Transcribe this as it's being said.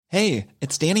Hey,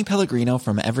 it's Danny Pellegrino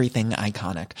from Everything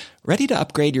Iconic. Ready to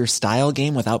upgrade your style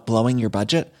game without blowing your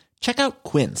budget? Check out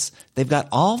Quince. They've got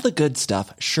all the good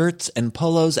stuff, shirts and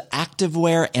polos,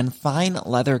 activewear, and fine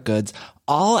leather goods,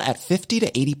 all at 50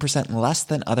 to 80% less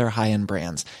than other high-end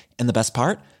brands. And the best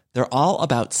part? They're all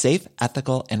about safe,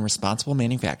 ethical, and responsible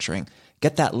manufacturing.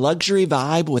 Get that luxury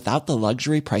vibe without the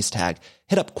luxury price tag.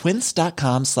 Hit up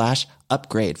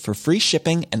quince.com/upgrade for free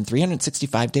shipping and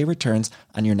 365-day returns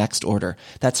on your next order.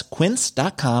 That's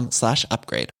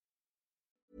quince.com/upgrade.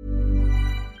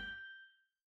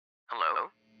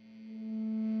 Hello?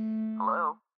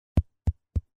 Hello?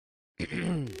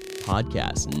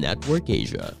 Podcast Network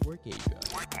Asia.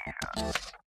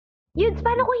 Yudes,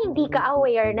 paano kung hindi ka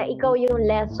aware na ikaw yung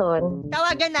lesson?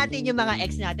 Tawagan natin yung mga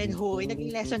ex natin. Huy,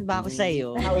 naging lesson ba ako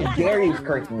sa'yo? How dare you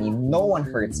hurt me? No one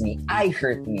hurts me. I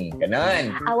hurt me.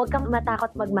 Ganon. Huwag kang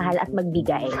matakot magmahal at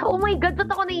magbigay. Oh my God,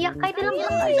 ba't ako naiyak? Kahit ilang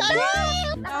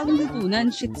Ang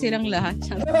lutunan, shit silang lahat.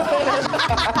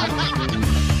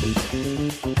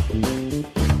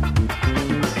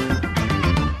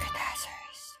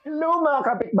 Hello mga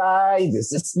kapitbahay!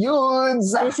 This is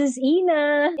Yudes! This is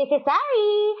Ina. This is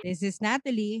Sari. This is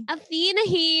Natalie. Athena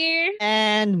here.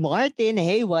 And Martin,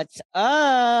 hey, what's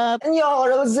up? And y'all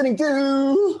are listening to...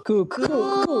 That's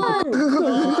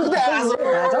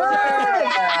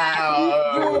right!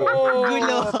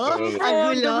 Gulo.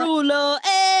 Ang gulo. Rulo.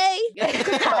 Eh!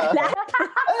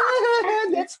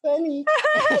 That's funny.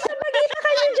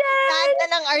 Lahat na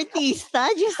ng artista.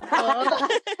 Diyos ko.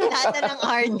 Lahat na ng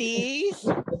artist.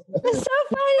 So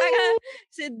funny.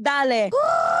 Si Dale.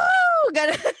 Woo!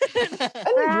 Ganun.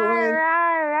 Ano yun?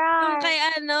 Yung kay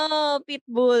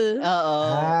Pitbull. Oo.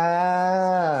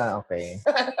 Okay.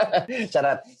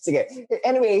 Charot. Sige.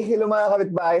 Anyway, hello mga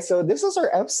kapitbahay. So this is our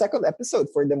second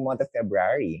episode for the month of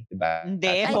February. Diba?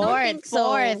 Hindi, I don't think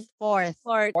so. Fourth.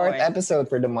 Fourth episode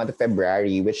for the month of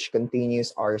February, which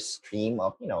continues our stream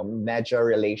of, major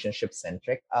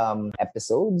relationship-centric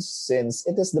episodes since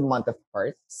it is the month of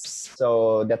hearts.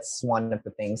 So that's one of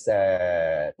the things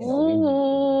that,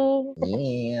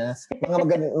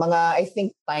 mga I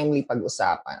think timely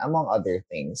pag-usapan among other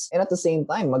things. And at the same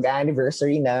time,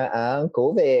 mag-anniversary na ang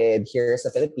COVID here sa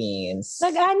Philippines.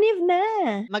 Nag-anniv na.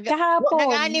 Kahapon.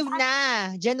 Nag-anniv na.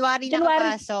 January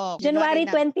nakapasok. January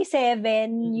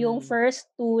 27, yung first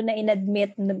two na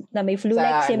inadmit na may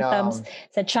flu-like symptoms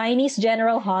sa Chinese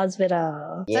General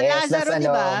Hospital. Sa Lazaro, di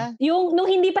ba? Yung nung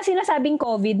hindi pa sinasabing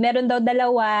COVID, meron daw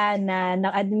dalawa na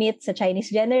na-admit sa Chinese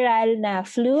General na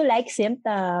flu-like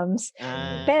symptoms.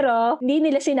 Pero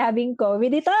hindi nila sinabing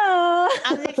COVID ito.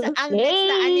 Ang next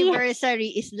na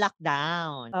anniversary is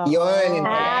lockdown. Yun.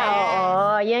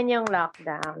 Oo. Yan yung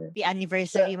lockdown. Happy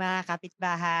anniversary mga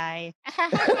kapitbahay.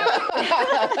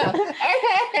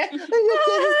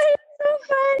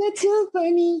 That's so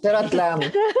funny. Charot lang.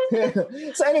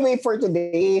 So anyway, for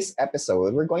today's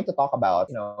episode, we're going to talk about,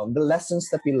 the lessons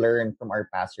that we learned from our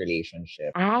past relationship.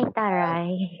 Ay,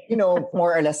 taray.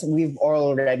 More or less, we've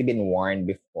already been warned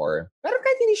before. Pero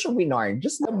kahit hindi siya winarned,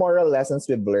 just the moral lessons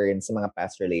we've learned sa mga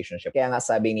past relationship. Kaya nga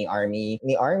sabi ni Army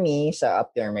sa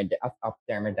Up There Me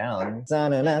Down,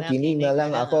 sana nakinig na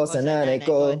lang ako sa nanay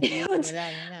ko.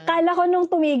 Kala ko nung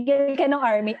tumigil ka ng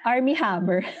Army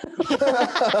Hammer.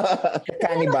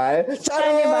 Cannibal?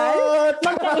 Cannibal?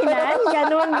 Magkainan?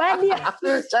 Ganun ba?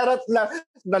 Charot lang.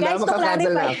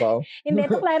 Makakancel na ako. Hindi,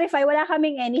 to clarify, wala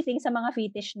kaming anything sa mga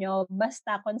fetish nyo.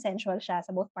 Basta consensual siya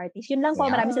sa both parties. Yun lang po.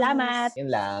 Yeah. Maraming salamat. Yun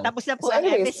lang. Tapos na po ang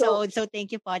episode. So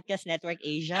thank you Podcast Network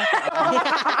Asia.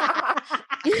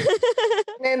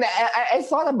 And I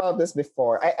thought about this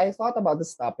before. I thought about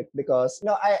this topic because,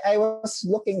 I was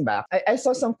looking back. I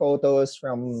saw some photos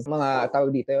from mga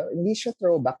tawag dito. Hindi siya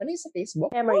throwback. Ano yung sa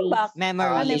Facebook? Memories.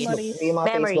 Memories. Yung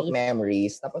mga Facebook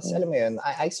memories. Tapos, alam mo yun,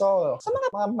 I saw sa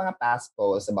mga past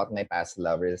posts about my past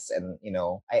lovers and,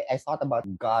 I thought about,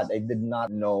 God, I did not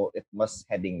know it was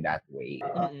heading that way.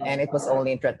 And it was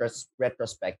only in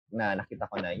retrospect na nakita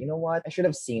ko na, you know what? I should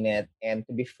have seen it. And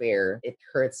to be fair, it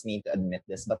hurts me to admit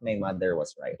this, but my mother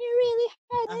was right. You really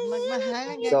had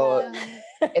it. So,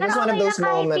 it is one of those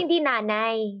moments. Hindi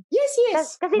nanay.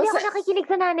 Yes. Kasi hindi ako nakikinig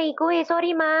sa nanay ko eh.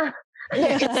 Sorry, ma.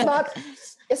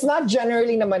 It's not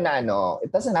generally naman na,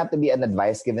 it doesn't have to be an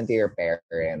advice given to your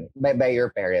parent, by your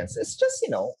parents. It's just,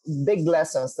 big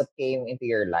lessons that came into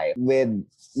your life with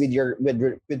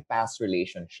past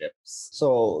relationships.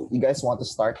 So, you guys want to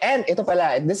start? And ito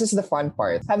pala, this is the fun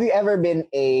part. Have you ever been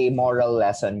a moral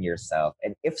lesson yourself?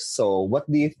 And if so, what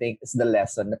do you think is the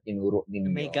lesson na tinuro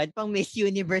ninyo? Oh my God, pang Miss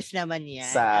Universe naman yan.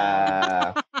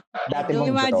 Sa dati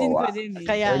mong Imagine jowa. ko din.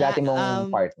 Kaya, or dati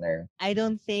mong partner. I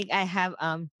don't think I have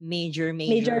major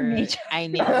Major. I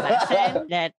mean lesson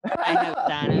that I have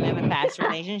done in my past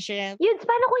relationship. Yun,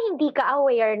 paano kung hindi ka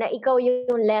aware na ikaw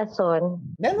yung lesson?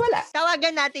 Then wala.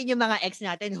 Tawagan natin yung mga ex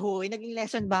natin. Hoy, naging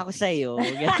lesson ba ako sa'yo?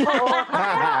 Oo.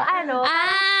 Ano?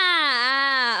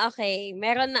 Okay.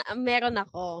 Meron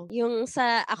ako. Yung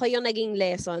ako yung naging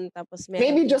lesson, tapos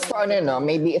Maybe just for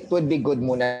maybe it would be good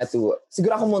muna to,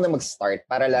 siguro ako muna mag-start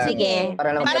para lang. Sige.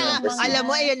 Para lang. Alam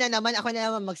mo, ayun na naman, ako na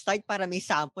naman mag-start para may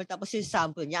sample, tapos yung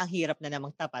sample niya, ang hirap na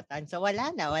namang tapatan. So wala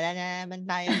na naman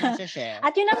tayo share.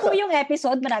 At yun na po yung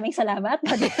episode. Maraming salamat.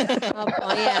 Opo,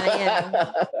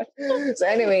 yeah. So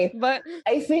anyway, but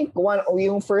I think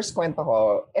yung first kwento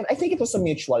ko, and I think it was a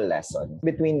mutual lesson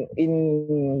with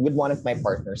one of my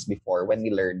partners before when we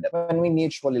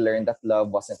mutually learned that love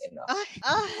wasn't enough.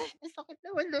 Sakit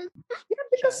naman nun. Yeah,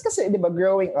 because kasi, di ba,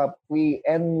 growing up,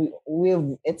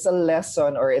 it's a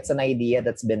lesson or it's an idea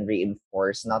that's been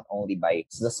reinforced not only by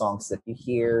the songs that you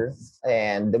hear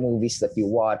and the movies that you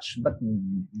watch, but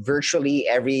virtually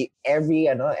everything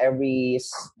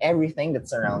that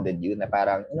surrounded you na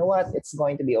parang, you know what, it's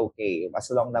going to be okay. As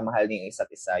long na mahal niyo yung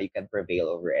isa't isa, you can prevail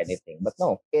over anything. But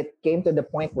no, it came to the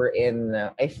point wherein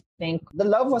I think the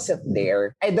love wasn't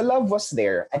there. The love was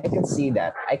there. I could see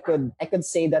that. I could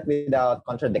say that without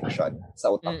contradiction sa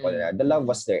utak ko na. The love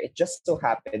was there. It just so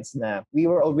happens na we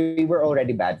were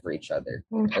already bad for each other.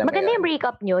 Maganda yung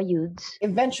breakup nyo, Yudes?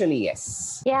 Eventually,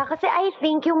 yes. Yeah, kasi I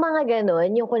think yung mga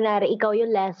ganun, yung kunwari ikaw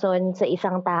yung lesson sa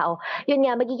isang tao, yun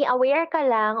nga, magiging aware ka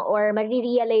lang or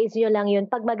marirealize nyo lang yun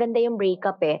pag maganda yung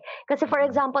breakup eh. Kasi for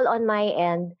example, on my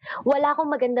end, wala akong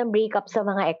magandang breakup sa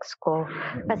mga ex ko.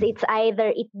 Kasi it's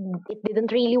either it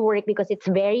didn't really work because it's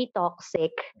very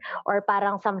toxic or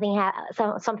parang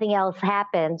something else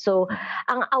happened. So,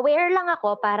 ang aware lang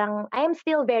ako, parang I am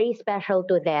still very special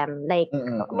to them. Like,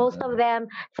 most of them,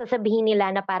 sasabihin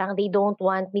nila na parang they don't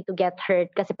want me to get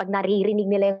hurt kasi pag naririnig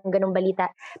nila yung ganung balita,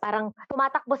 parang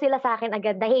tumatakbo sila sa akin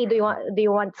agad na, hey, do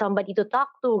you want somebody to talk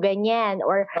to? Ganyan.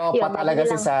 Or, yun, talaga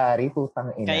si Sari,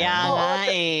 putang ina. Kaya nga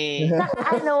eh.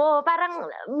 Parang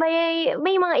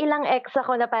may mga ilang ex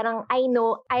ako na parang I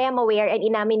know, I am aware and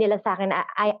inamin nila sa akin,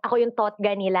 ako yung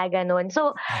totga nila, ganun.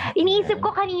 So, iniisip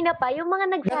ko kanina pa, yung mga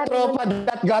nagsabi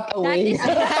that got away.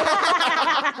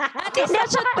 That is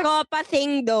such a tropa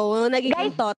thing though,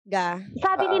 nagiging totga.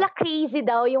 Sabi nila crazy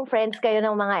daw yung friends kayo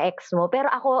ng mga ex mo. Pero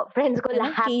ako, friends ko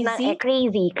lahat ng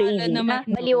crazy.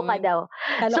 Baliw ka daw.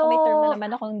 Kala ko may term na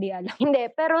naman ako hindi alam. Hindi,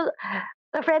 pero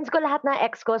friends ko lahat ng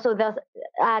ex ko, so does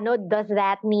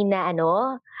that mean na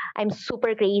I'm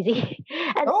super crazy?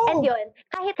 And yun,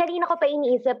 kahit kanina ko pa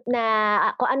iniisip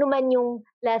na kung ano man yung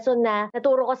lesson na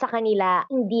naturo ko sa kanila,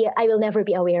 I will never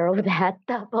be aware of that.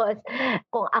 Tapos,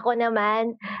 kung ako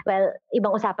naman, well,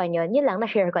 ibang usapan yun. Yun lang,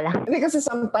 na-share ko lang. Hindi kasi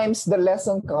sometimes the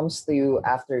lesson comes to you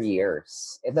after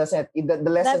years. It doesn't, the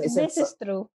lesson isn't... This is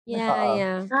true.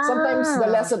 Yeah. Sometimes the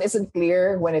lesson isn't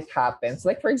clear when it happens.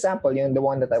 Like, for example, the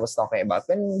one that I was talking about,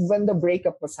 when the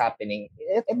breakup was happening,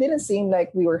 it didn't seem like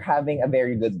we were having a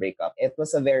very good breakup. It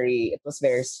was very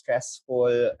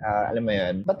stressful, alam mo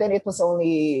yun. But then it was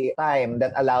only time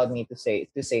that allowed me to say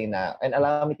na, and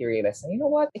allowed me to realize, you know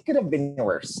what, it could have been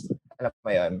worse. Alam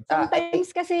mo yun. Sometimes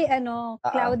kasi,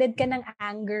 clouded ka ng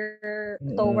anger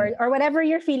toward, or whatever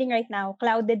you're feeling right now,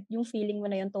 clouded yung feeling mo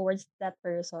na yun towards that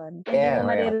person. Hindi mo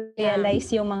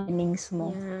ma-realize yung mga feelings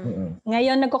mo.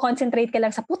 Ngayon, nagko-concentrate ka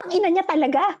lang sa, putang ina niya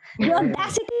talaga! Yung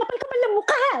audacity, kapal ka pala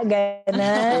mukha!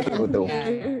 Ganon.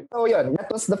 So yun, that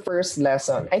was the first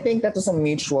lesson. I think that was a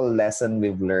mutual lesson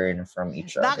we've learned from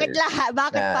each other.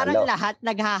 Bakit parang lahat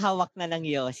naghahawak na ng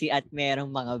Yossi at merong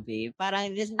mga babe?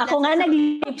 Parang ako nga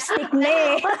nag-lipstick na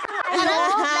eh.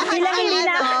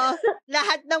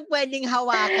 Lahat ng pwedeng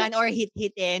hawakan or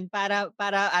hit-hitin para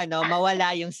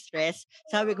mawala yung stress.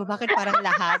 Sabi ko, bakit parang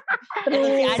lahat?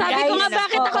 Sabi ko nga,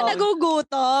 bakit ako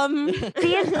nagugutom?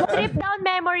 Sis, trip down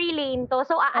memory lane to.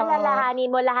 So,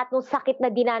 aalalahanin mo lahat ng sakit na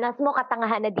dinanas mo,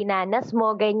 katangahan na dinanas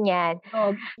mo, ganyan.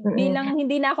 Bilang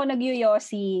hindi na ako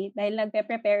nag-yoyosi dahil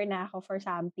nagpe-prepare na ako for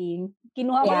something.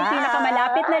 Kinuha ko yung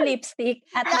pinakamalapit na lipstick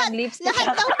at nag-lipstick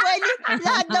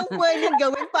lahat ng pwedeng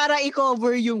gawin para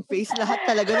i-cover yung face. Lahat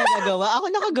talaga nagagawa. Ako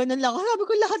nakaganon lang. Sabi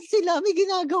ko, lahat sila may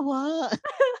ginagawa.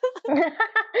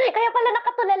 Kaya pala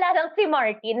nakatulala lang si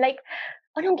Martin. Like,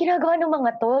 anong ginagawa ng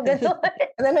mga to?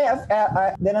 And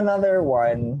then another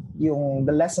one,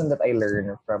 the lesson that I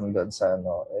learned from doon sa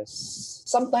is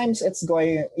sometimes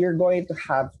you're going to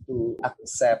have to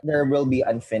accept there will be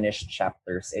unfinished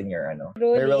chapters in your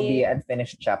there will be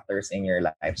unfinished chapters in your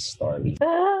life story.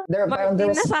 there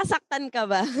was nasasaktan ka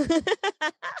ba?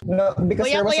 no, because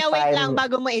Kuya, there was kuya, a wait time. lang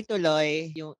bago mo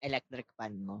ituloy yung electric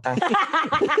fan mo.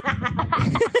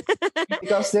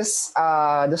 Because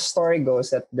the story goes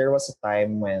that there was a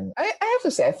time when I have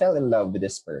to say I fell in love with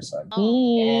this person.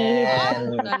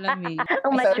 And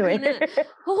Ang mature.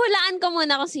 Huhulaan ko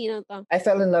muna kung sino to. I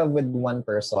fell in love with one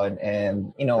person,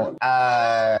 and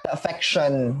the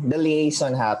affection, the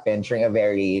liaison happened during a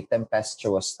very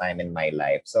tempestuous time in my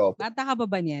life. So, Bata ka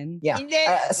ba niyan? yeah. Hindi.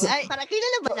 Para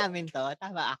kilala ba namin to?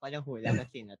 Tama ako ng hula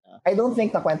kung sino to. I don't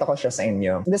think nakwento ko siya sa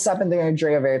inyo. This happened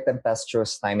during a very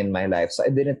tempestuous time in my life. So I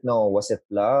didn't know, was it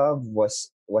love?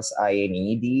 Was I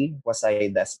needy? Was I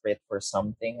desperate for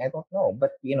something? I don't know.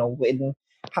 But,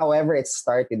 however it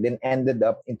started and ended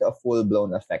up into a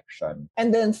full-blown affection.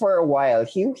 And then for a while,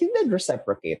 he did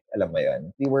reciprocate. Alam mo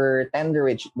yun. We were tender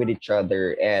with each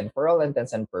other, and for all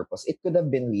intents and purpose, it could have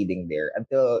been leading there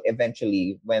until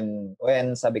eventually when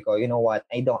sabi ko, you know what,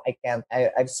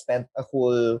 I've spent a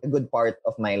good part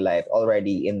of my life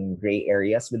already in gray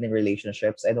areas within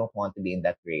relationships. I don't want to be in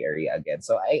that gray area again.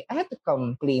 So I had to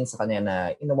come clean sa kanya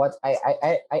na, you know what,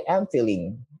 I am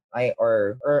feeling I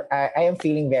am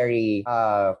feeling very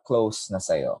close na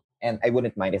sa'yo. And I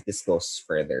wouldn't mind if this goes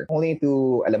further. Only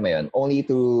to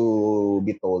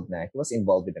be told na he was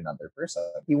involved with another person.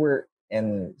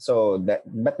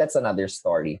 But that's another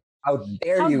story. How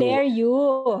dare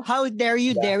you? How dare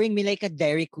you daring me like a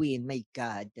Dairy Queen? My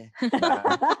God.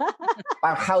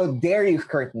 How dare you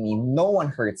hurt me? No one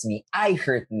hurts me. I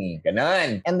hurt me.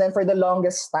 Ganon. And then for the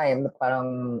longest time,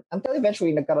 parang, until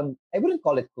eventually nagkaroon, I wouldn't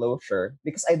call it closure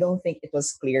because I don't think it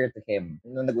was clear to him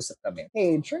nung nag-usap kami.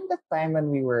 Hey, during that time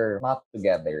when we were not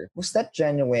together, was that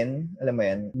genuine? Alam mo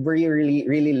yun? Were you really,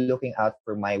 really looking out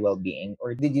for my well-being?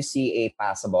 Or did you see a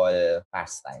passable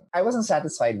pastime? I wasn't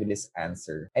satisfied with this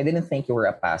answer. I didn't think you were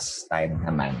a pastime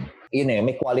naman.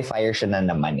 May qualifier siya na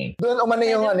naman eh. Doon umano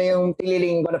yung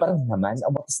tililing ko na parang naman?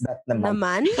 Oh, what is that naman?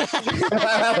 Naman?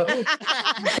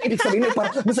 Ibig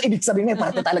sabihin may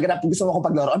parte talaga na gusto mo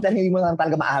akong pagloroon pero hindi mo lang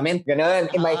talaga maamin.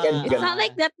 Ganon. It's not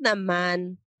like that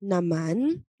naman.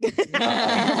 Naman?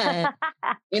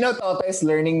 Toto is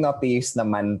learning not to use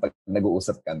naman pag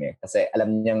nag-uusap kami. Kasi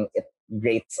alam niyang it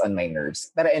grates on my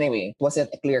nerves. Pero anyway, it wasn't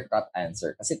a clear-cut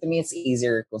answer. Kasi to me, it's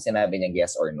easier kung sinabi niya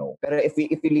yes or no. Pero if we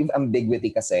leave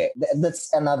ambiguity kasi, that's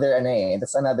another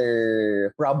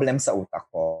problem sa utak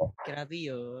ko. Grabe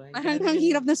yun. Parang ang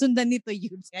hirap na sundan nito,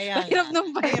 Yubs. Hirap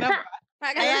nung pahirap.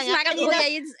 Parang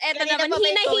kuya, eto naman,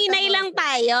 hinay-hinay lang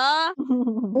tayo.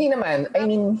 Hindi naman. I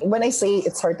mean, when I say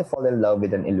it's hard to fall in love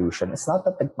with an illusion, it's not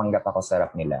that nagpanggap ako sa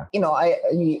harap nila.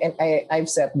 I've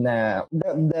said na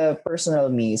the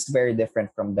personal me is very different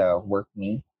from the work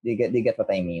me. Do you get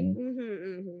what I mean?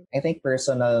 Mm-hmm. I think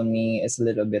personal me is a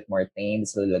little bit more tame,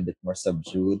 it's a little bit more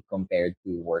subdued compared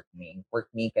to work me. Work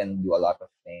me can do a lot of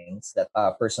things that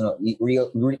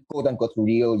real quote unquote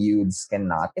real youths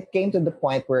cannot. It came to the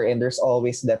point wherein there's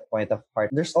always that point of heart.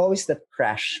 There's always that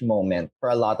crash moment for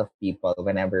a lot of people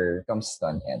whenever it comes to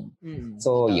an end.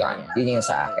 So yun yung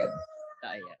sa akin.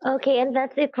 Okay, and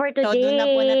that's it for today. So, doon na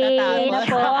po natatapos. Yun na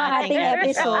po ang ating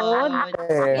episode.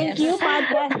 Thank you,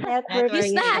 Podcast Network.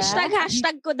 Use na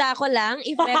hashtag kudako lang.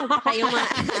 Effect pa kayo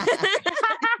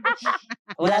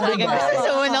Wala talaga gusto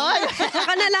sumunod.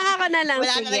 Ako na lang.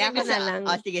 Wala Sige, ako na lang.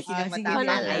 Sige, sino Ako matapos?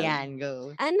 na lang. Ayan, go.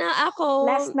 Ako?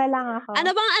 Last na lang ako. Ano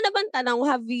bang tanong?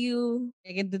 Have you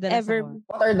ever...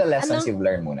 What are the lessons you've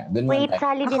learned muna? Wait,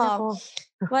 sali din ako.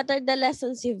 What are the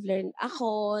lessons you've learned?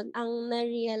 Ako, ang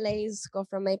na-realize ko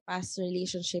from my past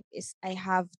relationship is I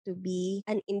have to be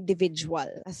an individual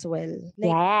as well. Like,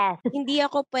 yes. Hindi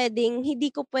ko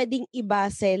pwedeng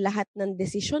ibase lahat ng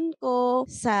desisyon ko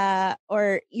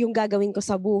or yung gagawin ko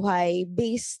sa buhay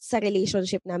based sa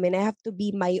relationship namin. I have to be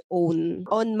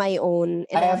on my own.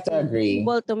 And I have to agree. Be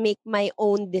able to make my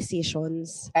own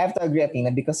decisions. I have to agree, Athena,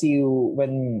 because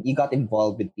when you got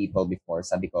involved with people before,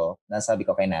 sabi ko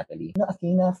kay Natalie,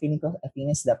 feeling ko,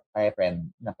 Athena is that type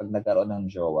friend na pag nagkaroon ng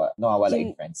jowa, nawawala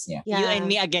yung friends niya. Yeah. You and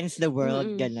me against the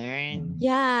world, ganun.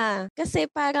 Yeah.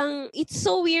 Kasi parang, it's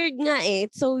so weird nga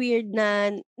eh. It's so weird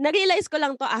na, na-realize ko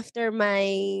lang to after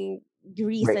my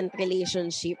recent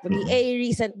relationship,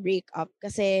 recent breakup.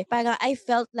 Kasi parang I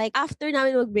felt like after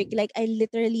namin mag-break, like I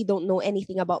literally don't know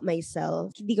anything about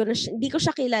myself. Hindi ko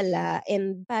siya kilala.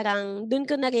 And parang dun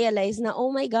ko na-realize na,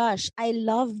 oh my gosh, I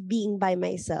love being by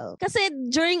myself. Kasi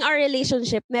during our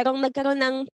relationship, nagkaroon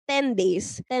ng 10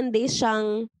 days. 10 days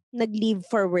siyang nag-leave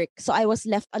for work. So I was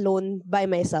left alone by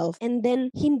myself. And then,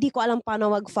 hindi ko alam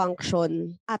paano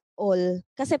mag-function at all.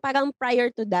 Kasi parang prior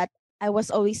to that, I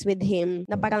was always with him.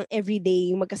 Na parang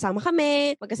everyday magkasama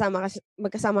kami,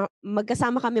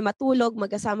 magkasama kami matulog,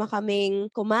 magkasama kaming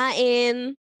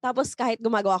kumain. Tapos kahit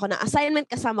gumagawa ako ng assignment,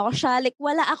 kasama ko siya. Like,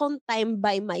 wala akong time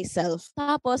by myself.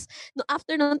 Tapos, no,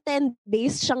 after ng 10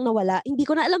 days siyang nawala, hindi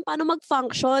ko na alam paano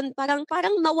mag-function. Parang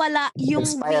nawala yung...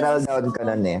 Spiral down ka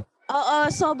nun eh.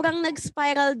 Oo, sobrang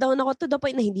nag-spiral down ako to the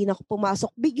point na hindi na ako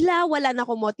pumasok bigla, wala na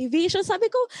ako motivation. Sabi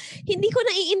ko, hindi ko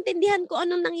naiintindihan kung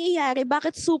anong nangyayari.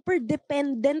 Bakit super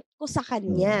dependent ko sa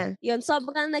kanya? Yun,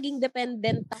 sobrang naging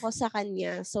dependent ako sa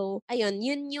kanya. So, ayun,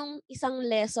 yun yung isang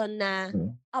lesson na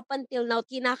up until now,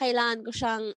 kinakailangan ko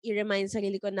siyang i-remind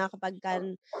sarili ko na pagka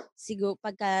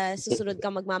susunod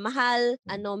ka magmamahal,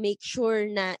 make sure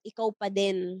na ikaw pa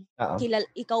din.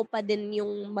 Ikaw pa din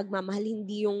yung magmamahal,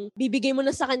 hindi yung bibigay mo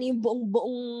na sa kanya yung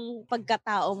buong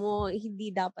pagkatao mo. Hindi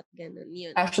dapat ganun.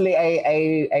 Yun. Actually,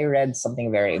 I read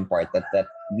something very important that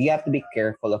you have to be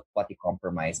careful of what you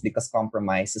compromise because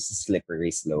compromise is a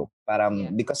slippery slope.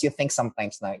 Because you think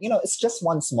sometimes na, it's just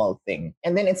one small thing.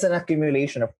 And then it's an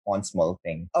accumulation of one small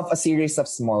thing, of a series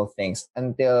of small things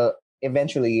until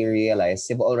eventually you realize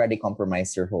you've already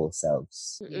compromised your whole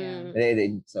selves. Yeah.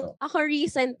 So, ako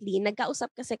recently,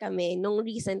 nagkausap kasi kami, nung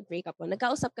recent breakup ko,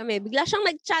 bigla siyang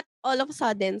nag-chat all of a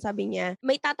sudden, sabi niya,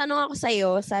 may tatanong ako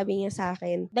sa'yo, sabi niya sa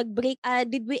akin,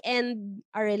 did we end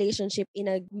our relationship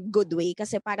in a good way?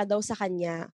 Kasi para daw sa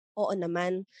kanya, oo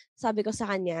naman. Sabi ko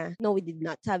sa kanya, no, we did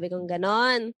not. Sabi kong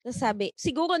ganon. Tapos sabi,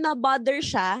 siguro na-bother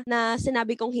siya na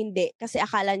sinabi kong hindi. Kasi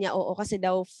akala niya oo, kasi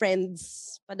daw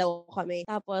friends pa daw kami.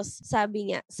 Tapos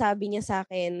sabi niya sa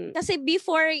akin, kasi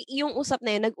before yung usap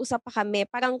na yun, nag-usap pa kami,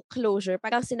 parang closure.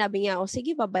 Parang sinabi niya,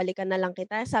 sige, babalikan na lang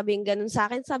kita. Sabi yung ganon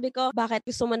sa akin. Sabi ko, bakit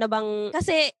gusto mo na bang,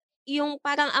 kasi yung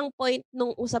parang ang point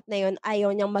nung usap na yun, ayaw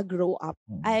niyang mag-grow up.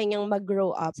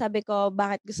 Sabi ko,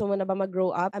 bakit gusto mo na ba mag-grow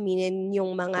up? Aminin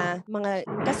yung mga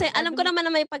kasi alam ko naman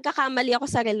na may pagkakamali ako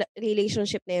sa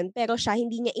relationship na yun, pero siya,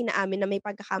 hindi niya inaamin na may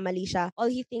pagkakamali siya. All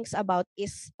he thinks about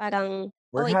is parang,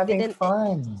 we're having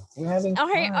fun.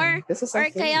 Or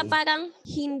kaya parang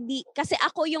hindi, kasi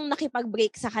ako yung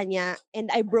nakipag-break sa kanya and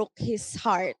I broke his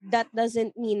heart. That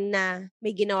doesn't mean na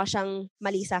may ginawa siyang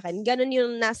mali sa akin. Ganun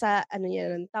yung nasa, niya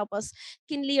nun. Tapos,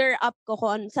 kinlear up ko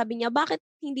kung, sabi niya, bakit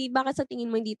sa tingin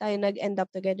mo hindi tayo nag-end up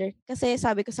together? Kasi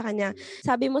sabi ko sa kanya,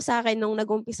 sabi mo sa akin nung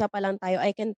nag-umpisa pa lang tayo,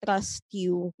 I can trust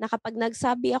you. Na kapag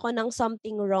nagsabi ako ng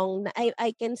something wrong, na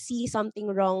I can see something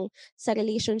wrong sa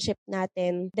relationship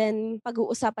natin, then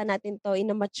pag-uusapan natin to in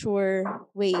a mature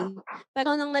way.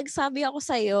 Pero nung nagsabi ako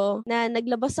sa'yo, na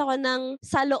naglabas ako ng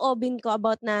saloobin ko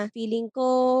about na feeling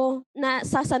ko na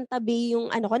sasantabi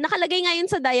yung ko, nakalagay nga yun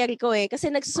sa diary ko eh,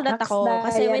 kasi nagsusulat ako.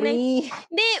 Kasi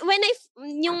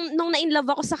nung na-inlove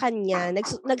ako sa kanya,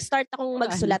 nag-start akong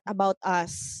magsulat about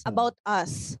us.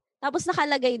 Tapos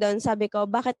nakalagay doon, sabi ko,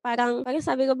 bakit parang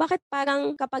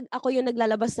kapag ako yung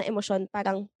naglalabas ng emosyon,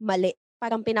 parang mali.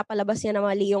 Parang pinapalabas niya na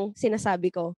mali yung sinasabi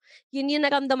ko. Yun yung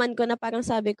naramdaman ko na parang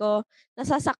sabi ko,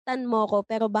 nasasaktan mo ko,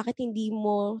 pero bakit hindi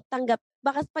mo tanggap?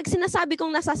 Bakit pag sinasabi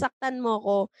kong nasasaktan mo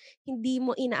ko, hindi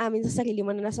mo inaamin sa sarili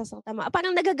mo na nasasaktan mo?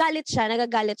 Parang nagagalit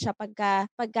siya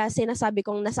pagka sinasabi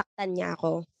kong nasaktan niya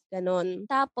ako. Ganon.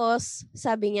 Tapos,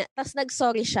 sabi niya,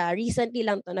 nag-sorry siya. Recently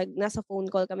lang to, nasa phone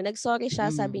call kami. Nag-sorry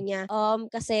siya, sabi niya,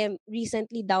 kasi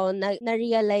recently daw,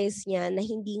 na-realize niya na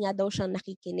hindi nga daw siyang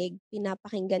nakikinig.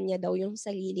 Pinapakinggan niya daw yung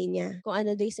sarili niya. Kung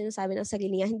ano daw yung sinasabi ng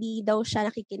sarili niya, hindi daw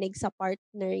siya nakikinig sa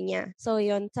partner niya. So,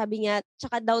 yun, sabi niya,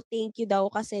 tsaka daw, thank you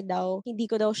daw, kasi daw, hindi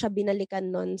ko daw siya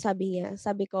binalikan nun, sabi niya.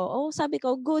 Sabi ko,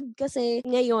 good, kasi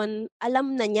ngayon,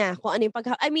 alam na niya kung ano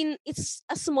yung it's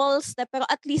a small step, pero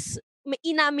at least, may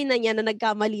inamin na niya na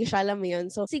nagkamali siya, alam mo yun.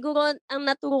 So, siguro, ang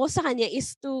naturo ko sa kanya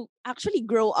is to actually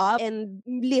grow up and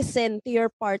listen to your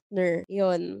partner.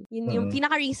 Yun yung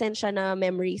pinaka-recent siya na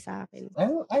memory sa akin.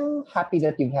 I'm happy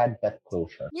that you've had that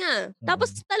closure. Yeah.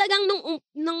 Tapos talagang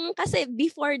nung kasi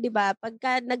before, di ba,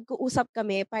 pagka nag-uusap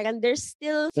kami, parang there's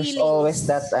still feelings.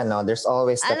 There's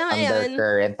always that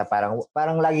undercurrent na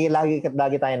parang lagi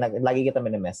kita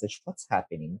mini-message, what's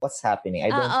happening?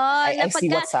 I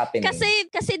see what's happening.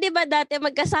 Kasi di ba dati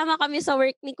magkasama kami sa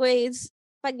work ni Quiz,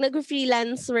 pag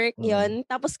nag-freelance work yon,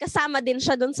 tapos kasama din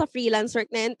siya doon sa freelance work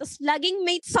na yun. Tapos laging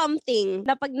may something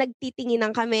na pag nagtitinginan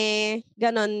kami,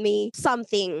 ganon, may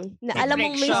something. Na alam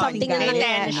mong may something na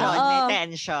nangyayari. May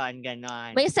tension,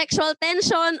 ganon. May sexual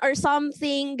tension or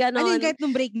something, ganon. Kahit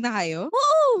nung break na kayo?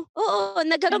 Oo.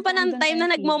 Nagkaroon pa ng time na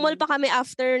nagmomol pa kami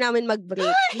after namin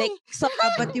mag-break. Like, so,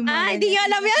 hindi nyo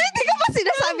alam yan. Hindi ko pa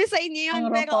sinasabi sa inyo yun.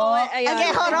 Pero, ayun.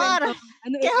 Okay, horror.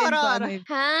 Horror?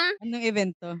 Ha? Anong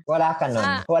event to? Wala ka nun.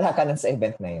 Wala ka nun sa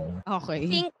event na yun. Okay.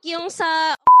 Think yung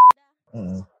sa...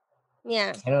 Mm.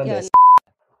 Yeah. I know yun. this.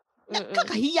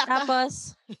 Nagkakahiya ka.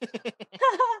 Tapos,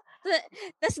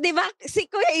 tapos di ba, si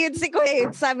Kuya Yud,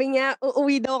 sabi niya,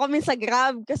 uuwi daw kami sa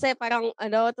Grab kasi parang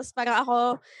tapos parang ako,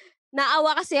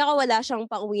 naawa kasi ako, wala siyang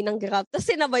pauwi ng Grab. Tapos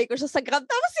sinabay ko siya sa Grab.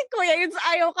 Tapos si Kuya Yun,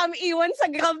 ayaw kami iwan sa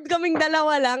Grab. Kaming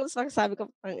dalawa lang. Tapos parang sabi ko,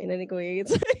 ang ina ni Kuya Yun.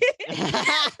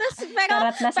 Tapos,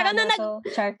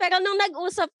 pero nung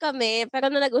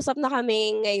nag-usap na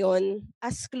kami ngayon,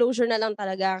 as closure na lang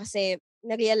talaga kasi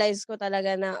na-realize ko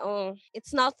talaga na,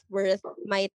 it's not worth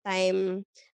my time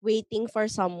waiting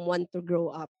for someone to grow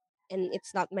up. And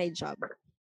it's not my job.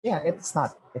 Yeah, it's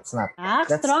not.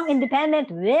 Strong,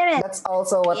 independent women. That's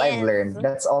also what I've learned.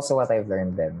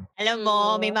 Then. Alam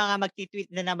mo, may mga magtitweet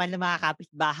na naman ng mga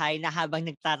kapitbahay na habang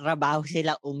nagtatrabaho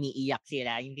sila, umiiyak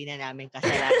sila. Hindi na namin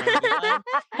kasalanan yun.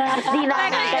 Hindi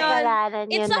namin kasalanan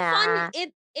yun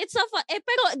It's a fun,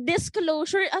 pero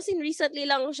disclosure, as in recently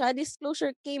lang siya,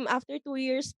 disclosure came after 2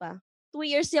 years pa. 2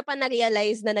 years niya pa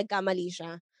na-realize na nagkamali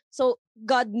siya. So,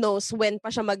 God knows when pa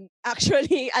siya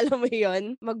actually, alam mo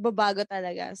yun, magbabago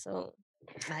talaga. So,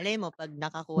 malay mo, pag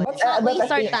nakakuha waste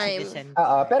our time.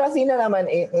 Pero Athena naman,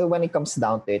 when it comes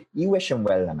down to it, you wish him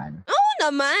well naman. Oo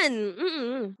naman.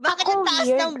 Bakit ang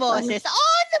taas ng boses?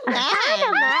 Oo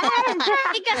naman.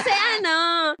 Kasi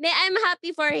I'm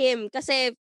happy for him.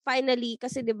 Kasi finally,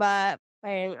 kasi 'di ba,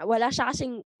 parang wala siya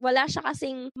kasing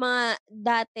mga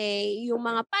dati, yung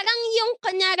mga parang yung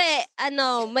kanyari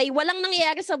may walang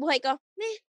nangyayari sa buhay ko.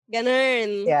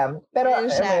 Ganun. Yeah, pero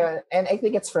and I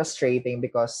think it's frustrating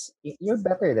because you're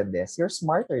better than this. You're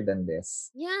smarter than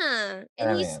this. Yeah.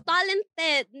 And he's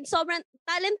talented. Sobrang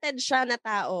talented siya na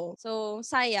tao. So,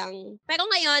 sayang. Pero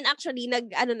ngayon, actually, na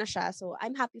siya. So,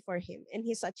 I'm happy for him and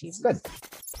his achievements. Good.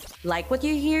 Like what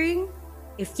you're hearing?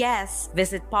 If yes,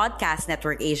 visit Podcast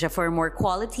Network Asia for more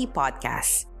quality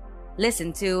podcasts.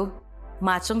 Listen to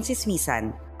Machong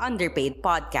Sismisan, Underpaid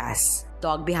Podcasts,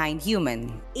 Dog Behind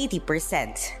Human,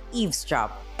 80%,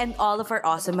 Eavesdrop, and all of our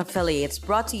awesome affiliates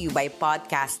brought to you by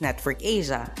Podcast Network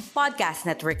Asia. Podcast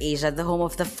Network Asia, the home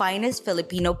of the finest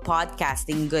Filipino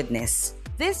podcasting goodness.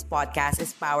 This podcast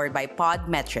is powered by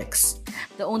Podmetrics,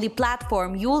 the only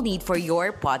platform you'll need for your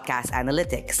podcast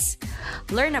analytics.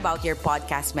 Learn about your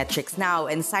podcast metrics now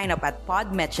and sign up at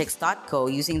podmetrics.co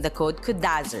using the code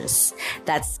KUDAZZERS.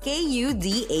 That's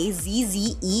KUDAZZERS.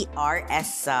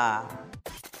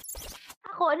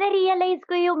 Ako, na-realize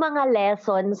ko yung mga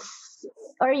lessons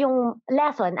or yung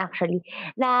lesson actually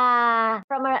na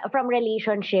from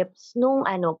relationships nung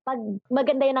pag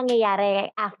maganda yung nangyayari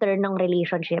after ng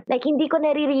relationship. Like, hindi ko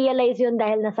nare-realize yun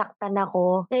dahil nasaktan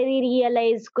ako.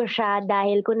 Nare-realize ko siya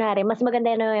dahil kunwari mas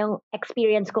maganda na yung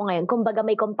experience ko ngayon. Kumbaga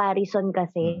may comparison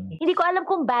kasi. Hindi ko alam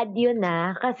kung bad yun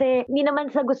kasi hindi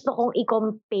naman sa gusto kong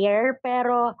i-compare,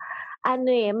 pero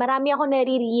marami ako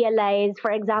nare-realize, for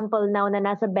example, now na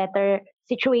nasa better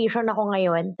situation ako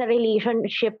ngayon, sa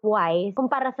relationship-wise,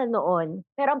 kumpara sa noon.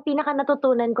 Pero ang pinaka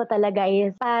natutunan ko talaga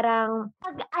is parang,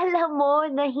 pag alam mo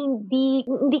na hindi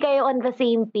kayo on the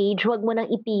same page, huwag mo nang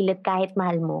ipilit kahit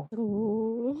mahal mo.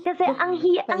 Kasi ang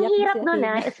hirap nun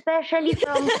especially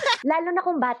from, lalo na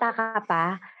kung bata ka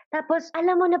pa, tapos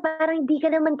alam mo na parang hindi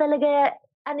ka naman talaga,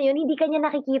 hindi ka niya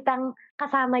nakikitang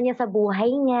kasama niya sa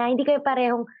buhay niya, hindi kayo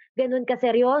parehong ganun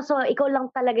kaseryoso, ikaw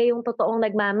lang talaga yung totoong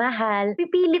nagmamahal,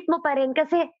 pipilit mo pa rin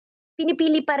kasi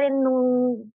pinipili pa rin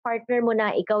nung partner mo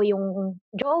na ikaw yung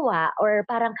jowa or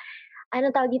parang,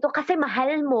 tawag dito, kasi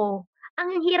mahal mo.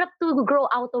 Ang hirap to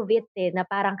grow out of it na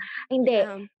parang, hindi,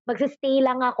 magsistay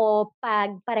lang ako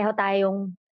pag pareho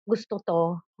tayong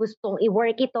gustong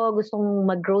i-work ito, gustong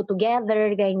mag-grow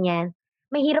together, ganyan.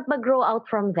 Mahirap mag-grow out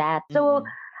from that. So,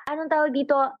 tawag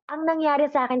dito, ang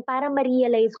nangyari sa akin, para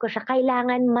ma-realize ko siya,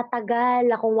 kailangan matagal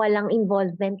akong walang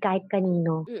involvement kahit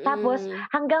kanino. Tapos,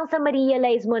 hanggang sa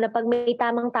ma-realize mo na pag may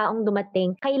tamang taong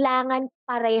dumating, kailangan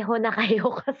pareho na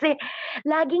kayo. Kasi,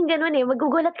 laging ganun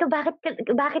magugulat ka,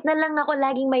 bakit na lang ako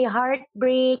laging may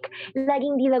heartbreak,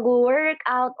 laging di nag-work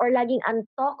out, or laging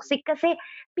untoxic, kasi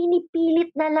pinipilit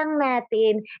na lang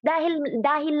natin, dahil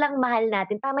lang mahal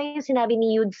natin. Tama yung sinabi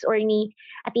ni Yudes or ni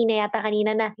Athena yata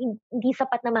kanina na hindi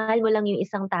sapat na mahal mo lang yung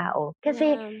isang tao.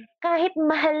 Kasi kahit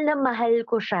mahal na mahal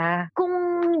ko siya, kung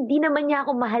hindi naman niya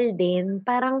ako mahal din,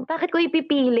 parang bakit ko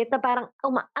ipipilit na parang,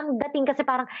 ang dating kasi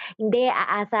parang, hindi,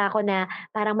 aasa ako na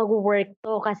parang mag-work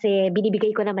to kasi binibigay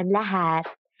ko naman lahat.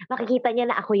 Makikita niya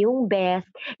na ako yung best.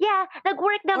 Yeah,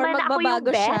 nag-work naman na ako yung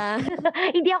best.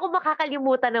 Hindi ako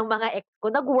makakalimutan ng mga ex ko.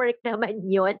 Nag-work naman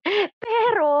yun.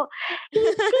 Pero,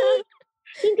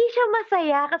 hindi siya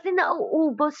masaya kasi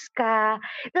nauubos ka.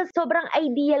 Tapos sobrang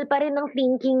ideal pa rin ng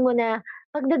thinking mo na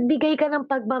pag nagbigay ka ng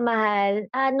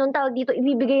pagmamahal, anong tawag dito,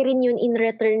 ibibigay rin yun in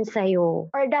return sa'yo.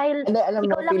 Or dahil Alam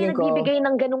mo, ikaw lang yung feeling ko, nagbibigay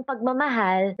ng ganong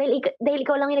pagmamahal, dahil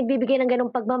ikaw lang yung nagbibigay ng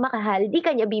ganong pagmamahal, di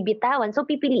ka niya bibitawan. So,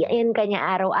 pipiliin ka niya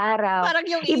araw-araw. Parang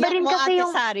yung Iba iyak rin mo, kasi Ate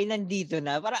yung- Sari, nandito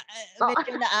na. Parang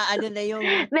medyo naaano na yung...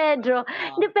 Medyo.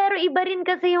 Hindi, pero iba rin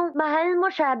kasi yung mahal mo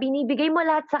siya, binibigay mo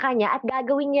lahat sa kanya at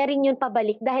gagawin niya rin yun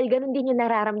pabalik dahil ganun din yung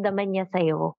nararamdaman niya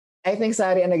sa'yo. I think,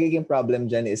 Sari, ang nagiging problem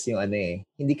dyan is yung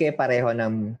hindi kayo pareho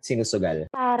ng sinusugal.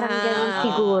 Parang ganun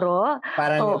siguro.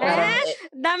 Parang,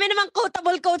 Dami namang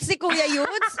quotable quotes si Kuya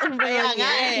Yudes. Kaya nga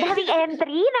eh. Daming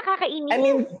entry, nakakainis. I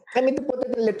mean, to put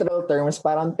it in literal terms,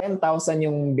 parang 10,000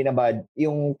 yung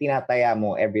yung tinataya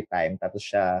mo every time, tapos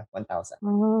siya 1,000.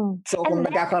 So, kung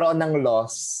nagkakaroon ng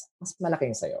loss, mas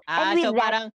malaking sa'yo. And with So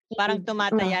that, parang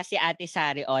tumataya si Ate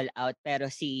Sari all out, pero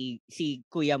si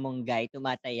Kuya Monggay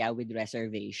tumataya with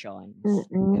reservation.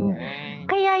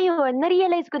 Kaya yun,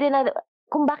 na-realize ko din na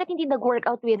kung bakit hindi nag-work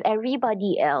out with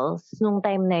everybody else nung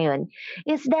time na yun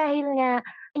is dahil nga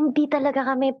hindi talaga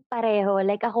kami pareho.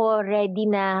 Like ako,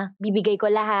 ready na bibigay ko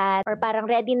lahat or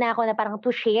parang ready na ako na parang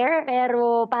to share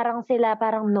pero parang sila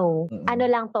parang no. Ano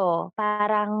lang to,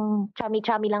 parang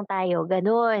chami-chami lang tayo,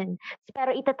 ganun.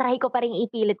 Pero itatry ko pa rin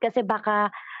ipilit kasi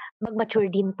baka mag-mature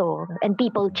din to and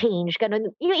people change,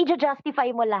 ganun. Yung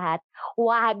i-justify mo lahat,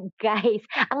 wag guys.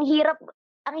 Ang hirap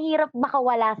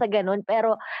makawala sa ganun.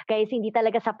 Pero guys, hindi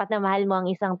talaga sapat na mahal mo ang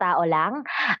isang tao lang.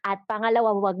 At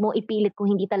pangalawa, wag mo ipilit kung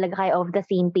hindi talaga kayo of the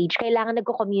same page. Kailangan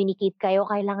nagko-communicate kayo,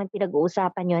 kailangan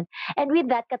pinag-uusapan yon. And with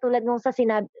that, katulad nung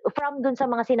from dun sa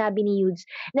mga sinabi ni Yudes,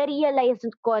 na-realize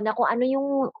ko na kung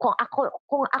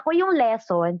ako yung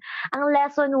lesson, ang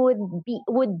lesson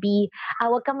would be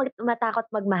wag kang matakot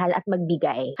magmahal at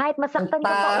magbigay. Kahit masaktan ka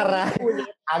pa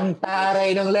ulit. Ang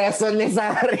taray ng lesson ni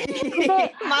Sari. Hindi.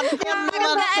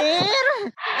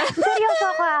 Seryoso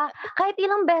ka. Kahit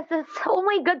ilang beses, oh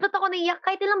my God, ba't ako naiyak?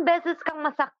 Kahit ilang beses kang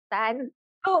masaktan.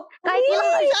 Kahit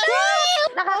ilang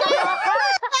nakakatawa ka.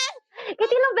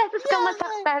 Kahit ilang beses kang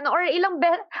masaktan or ilang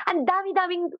beses, ang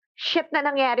dami-daming shit na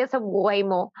nangyari sa buhay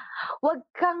mo. Huwag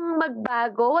kang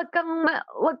magbago, huwag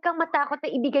kang matakot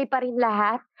na ibigay pa rin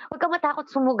lahat. Huwag kang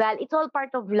matakot sumugal. It's all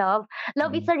part of love.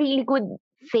 Love is a really good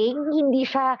thing. Hindi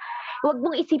siya, huwag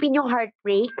mong isipin yung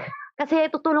heartbreak.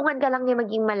 Kasi tutulungan ka lang niya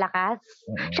maging malakas.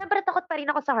 Siyempre, takot pa rin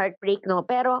ako sa heartbreak, no?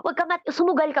 Pero wag ka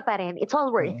sumugal ka pa rin. It's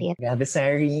all worth it. Grabe,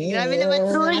 Sari. Grabe naman.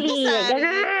 Truly.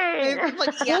 Ganun.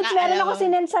 Wait, meron ako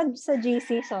sinend sa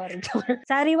GC. Sorry.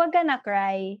 Sari, wag ka na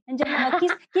cry. Andiyan na.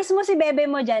 Kiss mo si bebe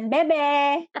mo dyan.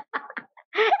 Bebe!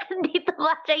 Dito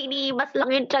ba siya inihimas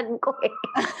lang yung tiyan ko eh.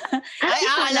 Ay,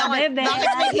 akala ko,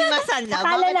 bakit may himasan na?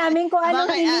 Akala namin kung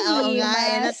anong hinihimas. Oo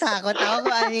nga, natakot ako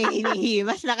kung ano yung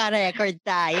hinihimas. Naka-record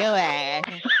tayo eh.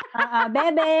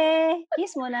 Bebe!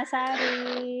 Kiss mo na,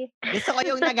 Sari. Gusto ko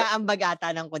yung nag-aambag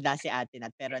ata ng kuda si Ate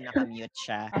Nat, pero naka-mute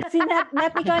siya. Si Nat,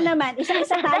 ikaw naman.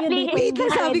 Isa-isa tayo dito. Wait,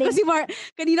 sabi ko si Mar,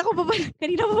 kanina pa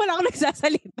pala ako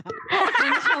nagsasalita.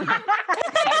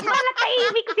 Wala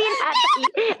tahimik din ate.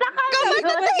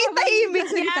 Tahimik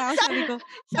salita. Sabi ko,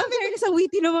 sa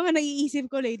witty ng mga naiisip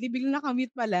ko lately, biglang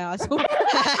nakamute pala. So,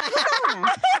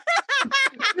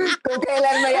 Kung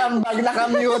kailan may ambag,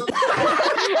 nakamute.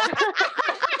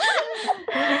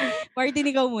 Martin,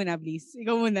 ikaw muna, please.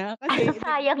 Ikaw muna. Kasi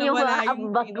sayang yung mga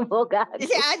ambag mo, gag.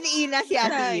 Si Ate Ina.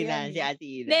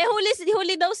 De,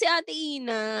 huli daw si Ate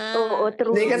Ina. Oo,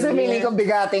 true. Hindi kasi feeling ko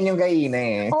bigatin yung kaina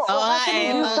eh. Oo, kasi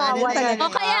yung sawa na.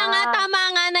 O kaya nga, tama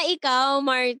nga na ikaw,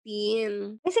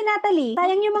 Martin. Si Natalie,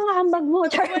 sayang yung mga ambag mo.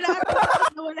 Sayang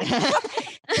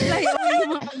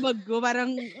yung mga ambag ko.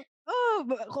 Parang,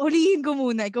 hulihin ko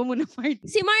muna. Ikaw muna, Martin.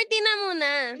 Si Martin na muna.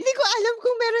 Hindi ko alam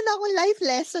kung meron akong life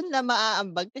lesson na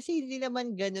maaambag kasi hindi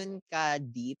naman ganun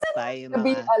ka-deep pa yung It could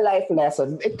be a life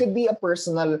lesson. It could be a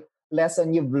personal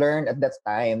lesson you've learned at that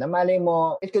time. Na malay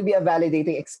mo, it could be a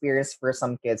validating experience for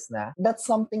some kids na that's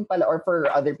something pala, or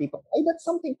for other people, ay, that's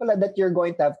something pala that you're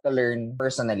going to have to learn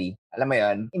personally. Alam mo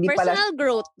yun? Hindi Personal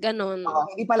growth, ganun.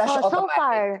 Hindi pala siya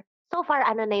automatic. So far,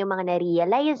 ano na yung mga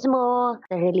na-realize mo,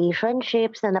 the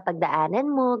relationships na napagdaanan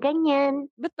mo, ganyan.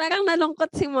 Ba't parang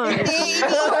nalungkot si Mar? Ba't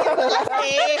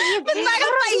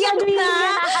parang paiyak na?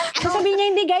 Sasabihin niya,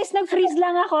 hindi guys, nag-freeze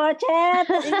lang ako, chat.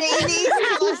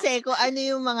 Iniisip ko kasi kung ano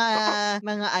yung mga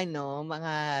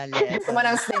lessons. Gusto mo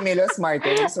ng stimulus,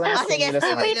 Martin? Gusto mo ng stimulus,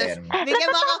 Martin?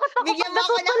 Bigyan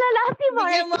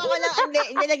mo ako lang,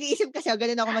 hindi nag-iisip kasi,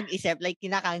 ganun ako mag-isip. Like,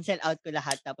 kina-cancel out ko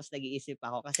lahat, tapos nag-iisip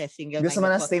ako kasi single gusto mo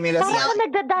ng stimulus?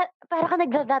 Para ka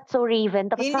nagda-that so Raven,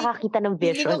 tapos nakakita ng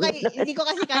vision. Hindi ko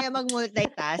kasi kaya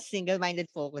mag-multitask. Single-minded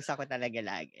focus ako talaga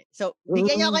lagi. So,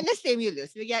 bigyan niyo ako ng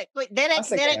stimulus. Direct,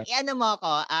 ano mo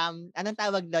ako, anong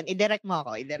tawag doon? I-direct mo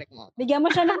ako. Bigyan mo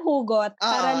siya ng hugot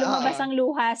para lumabas ang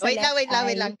luha sa Wait left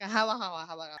lang. eye. Hawak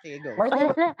ako. Sige, go.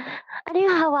 Ano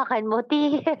yung hawakan mo,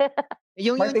 Ti?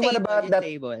 Yung Martin, what about that?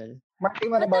 table.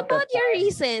 Martin, What about your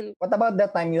reason? What about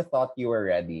that time you thought you were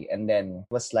ready and then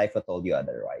was life who told you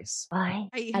otherwise? Ay,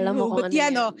 alam mo kung ano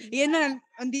yan, yan. Yan na.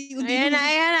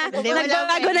 Ayan na.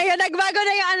 Nagbago na yun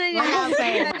ano niya.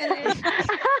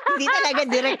 Hindi talaga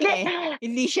direct eh.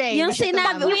 Hindi siya eh. Yung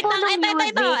sinabi, wait lang,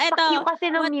 ito. Yung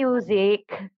kasi ng music.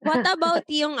 What about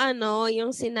yung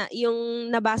yung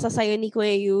nabasa sa'yo ni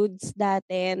Kuya Yudes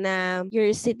dati na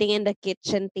you're sitting in the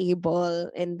kitchen table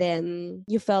and then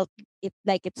you felt it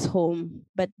like it's home,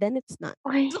 but then it's not.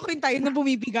 Gusto ko yung tayo na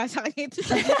bumibiga sa kanya.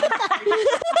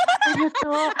 Ano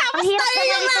to? Ang hirap ka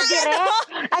na nito, direct.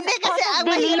 Hindi kasi ang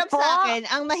mahirap sa akin,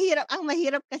 ang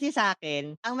mahirap kasi sa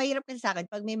akin,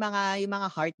 pag may yung mga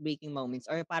heartbreaking moments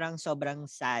or parang sobrang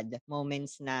sad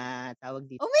moments na tawag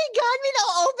dito. Oh my God, may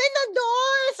na-open na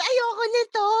doors! Ayoko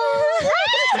nito!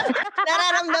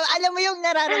 Alam mo yung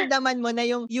nararamdaman mo na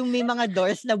yung may mga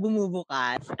doors na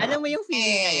bumubukas. Alam mo yung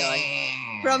feeling na yun?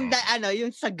 From the, yung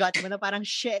sa gut mo na parang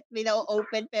shit, may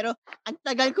na-open pero ang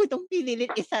tagal ko itong pinilit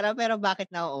isara pero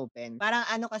bakit na-open? Parang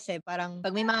kasi, parang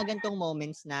pag may mga gantong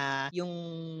moments na yung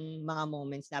mga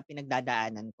moments na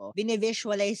pinagdadaanan ko,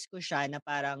 binivisualize ko siya na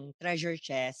parang treasure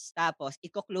chest, tapos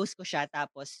i-close ko siya,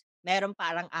 tapos meron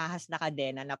parang ahas na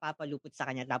kadena na papalupot sa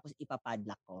kanya tapos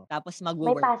ipapadlock ko. Tapos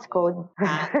May passcode.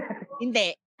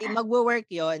 Hindi. Magwo-work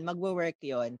yun.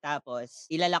 Tapos,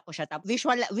 ilalak ko siya. Tapos,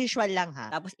 visual lang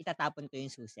ha. Tapos, itatapon ko yung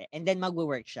susi. And then,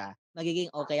 magwo-work siya. Magiging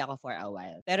okay ako for a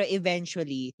while. Pero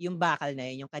eventually, yung bakal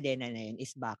na yun, yung kadena na yun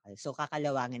is bakal. So,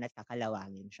 kakalawangin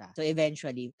siya. So,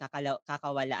 eventually,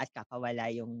 kakawala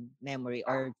yung memory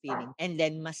or feeling. And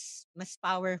then, mas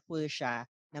powerful siya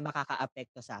na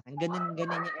makaka-apekto sa akin. Ganun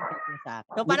yung effect niya sa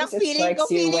akin. So, parang feeling ko,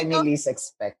 when you least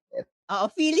expect it. Oo,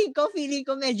 feeling ko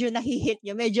medyo nahihit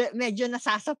nyo. Medyo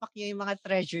nasasapak nyo yung mga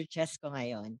treasure chest ko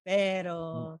ngayon.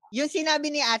 Pero, yung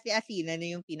sinabi ni Ate Athena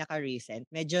na yung pinaka-recent,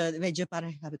 medyo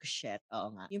parang sabi ko, shit,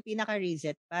 oo nga. Yung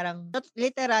pinaka-recent, parang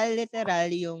literal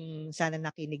yung sana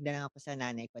nakinig na lang ako sa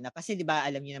nanay ko. Na, kasi di ba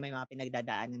alam niyo na may mga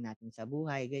pinagdadaanan natin sa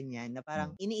buhay, ganyan. Na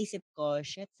parang iniisip ko,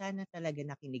 shit, sana talaga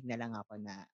nakinig na lang ako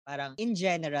na parang in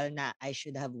general na I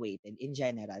should have waited. In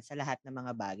general, sa lahat ng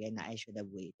mga bagay na I should have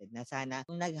waited. Na sana,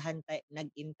 kung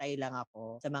nag-intay lang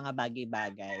ako sa mga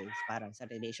bagay-bagay, parang sa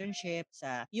relationship,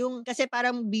 kasi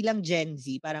parang bilang Gen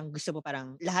Z, parang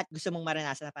lahat gusto mong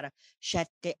maranasan na parang, shit,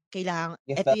 kailangan,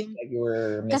 ito yung,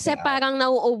 like kasi parang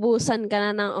nauubusan ka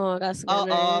na ng oras.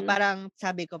 Oo, parang,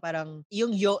 sabi ko, parang,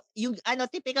 yung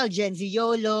typical Gen Z,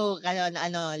 YOLO,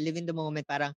 live in the moment,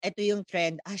 parang, ito yung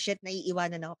trend, shit,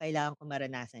 naiiwanan ako, kailangan ko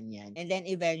maranasan yan. And then,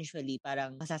 eventually,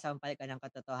 parang, masasampal ka ng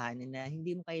katotohanan na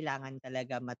hindi mo kailangan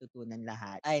talaga matutunan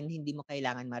lahat. And hindi mo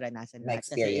kailangan maranasan lahat.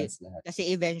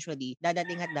 Kasi eventually,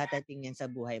 dadating yan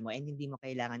sa buhay mo and hindi mo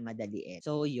kailangan madaliin.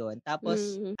 So, yun. Tapos,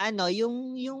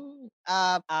 yung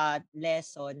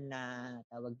lesson na,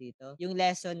 tawag dito, yung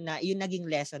naging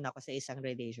lesson ako sa isang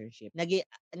relationship.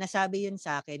 Nasabi yun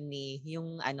sa akin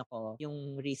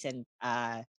yung recent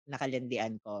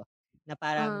nakalandian ko, na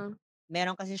parang,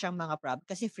 meron kasi siyang mga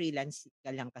kasi freelance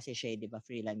ka lang kasi siya, di ba?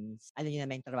 Freelance. Alam niyo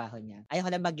naman yung trabaho niya.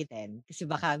 Ayoko na magitin kasi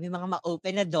baka may mga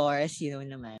ma-open na doors,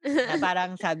 naman. Na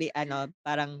parang sabi,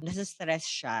 parang nasa-stress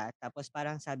siya. Tapos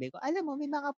parang sabi ko, alam mo,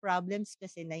 may mga problems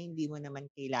kasi na hindi mo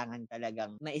naman kailangan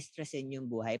talagang ma-stressin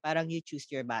yung buhay. Parang you choose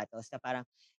your battles. Na parang,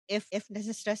 if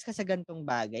nasa-stress ka sa gantong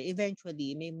bagay,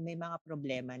 eventually, may mga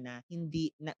problema na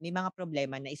may mga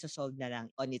problema na isosolve na lang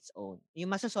on its own.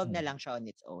 Yung masosolve na lang siya on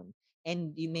its own.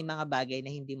 And may mga bagay na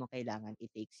hindi mo kailangan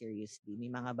i-take seriously. May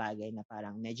mga bagay na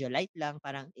parang medyo light lang,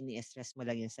 parang ini-stress mo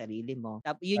lang yung sarili mo.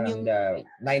 Yun yung the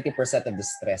 90% of the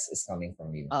stress is coming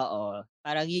from you. Oo.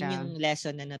 Parang yun yung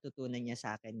lesson na natutunan niya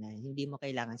sa akin na hindi mo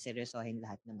kailangan seryosohin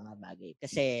lahat ng mga bagay.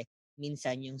 Kasi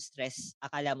minsan yung stress,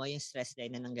 akala mo yung stress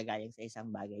din na nanggagaling sa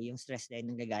isang bagay, yung stress din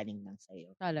nanggagaling lang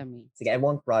sa'yo. Sige, I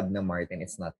won't prod na Martin,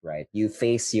 it's not right. You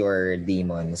face your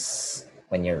demons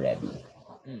when you're ready.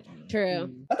 True.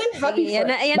 But I'm happy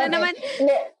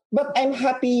But I'm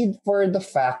happy for the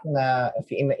fact na, if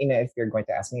you're going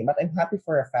to ask me, but I'm happy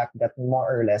for a fact that more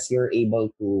or less you're able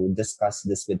to discuss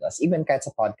this with us, even kahit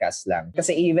sa podcast lang.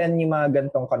 Kasi even yung mga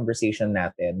gantong conversation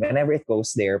natin, whenever it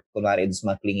goes there, kunwari it's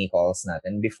mga clingy calls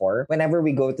natin before, whenever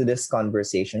we go to this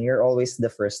conversation, you're always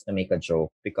the first to make a joke.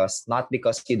 Not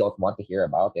because you don't want to hear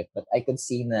about it, but I could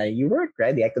see na you weren't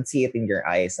ready. I could see it in your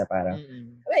eyes na parang,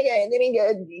 oh my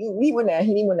God, hindi mo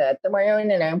na, tomorrow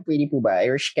na lang, pwede po ba?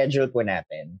 Or schedule po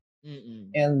natin.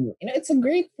 And, it's a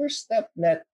great first step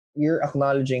that you're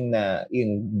acknowledging na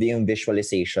yung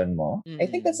visualization mo. I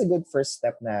think that's a good first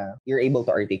step na you're able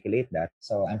to articulate that.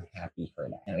 So I'm happy for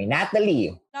that. Anyway,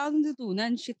 Natalie. Tawag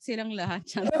natutunan, shit silang lahat.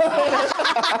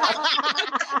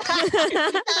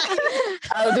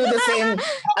 I'll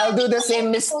do the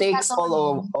same mistakes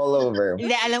all over.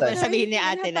 Hindi, alam ko, sabihin ni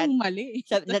ate na, mali.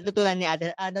 natutunan ni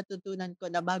ate, natutunan ko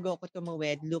na bago ako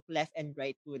tumuwed, look left and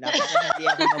right muna. Para hindi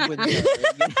ako mabundol.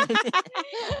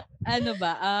 Ano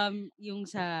ba, yung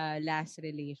sa last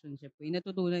relationship ko, yung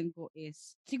natutunan ko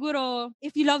is, siguro,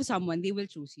 if you love someone, they will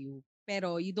choose you.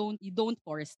 Pero you don't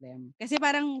force them. Kasi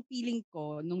parang feeling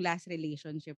ko, nung last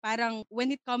relationship, parang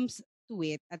when it comes to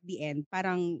it, at the end,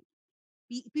 parang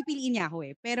pipiliin niya ako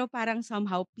eh. Pero parang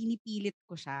somehow, pinipilit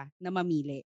ko siya na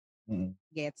mamili.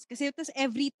 Gets? Kasi tas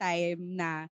every time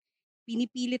na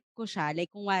pinipilit ko siya, like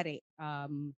kung wari,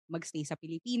 magstay sa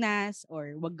Pilipinas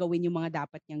or wag gawin yung mga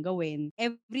dapat niyang gawin,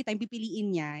 every time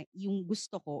pipiliin niya yung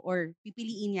gusto ko or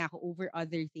pipiliin niya ako over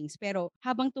other things. Pero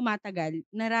habang tumatagal,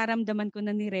 nararamdaman ko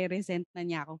na nire-resent na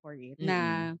niya ako for it.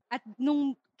 Na, at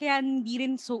kaya hindi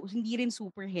rin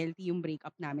super healthy yung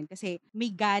breakup namin kasi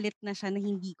may galit na siya na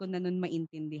hindi ko na nun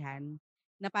maintindihan.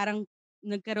 Na parang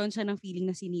nagkaroon siya ng feeling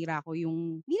na sinira ko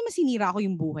hindi naman sinira ko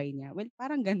yung buhay niya. Well,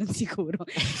 parang ganun siguro.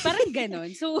 Parang ganun.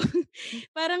 So,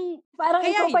 parang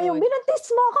ikaw pa yung binuntis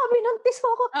mo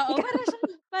ko. Oo,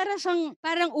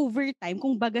 parang overtime,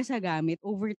 kung baga sa gamit,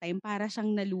 overtime, para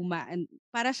siyang nalumaan,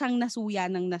 para siyang nasuya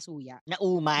ng nasuya.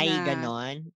 Naumay,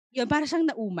 ganon. Yun, para siyang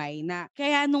naumay na,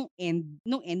 kaya nung end,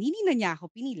 hindi na niya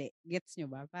ako pinili. Gets nyo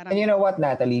ba? Parang, and you know what,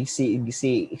 Natalie? See,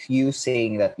 you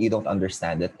saying that you don't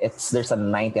understand it, there's a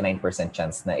 99%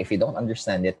 chance na if you don't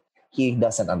understand it, he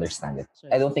doesn't understand it.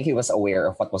 Sure. I don't think he was aware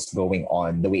of what was going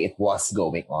on, the way it was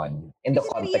going on, in the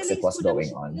context it was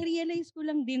going on. Na-realize ko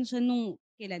lang din siya nung,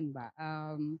 kailan ba?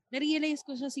 Na-realize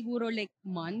ko siya siguro like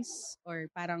months or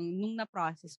parang nung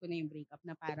na-process ko na yung breakup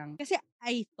na parang, kasi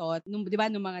I thought, di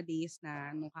ba, nung mga days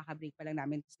na nung kaka-break pa lang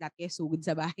namin, tapos lahat kayo sugod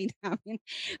sa bahay namin.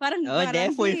 Parang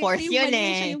full force yun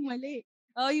eh. Siya yung mali.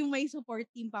 Yung may support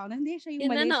team pa ako. Hindi, siya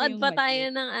yung mali. Nanood pa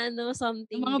tayo ng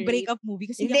something yung mga breakup movie.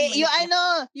 Kasi hindi,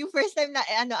 yung first time na,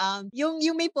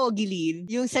 yung may Pogilin,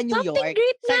 yung sa New York. Something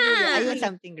Great na! Ayun,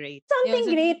 Something Great.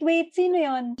 Something Great. Wait, sino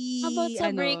yun? About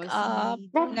sa breakup.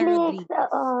 Netflix,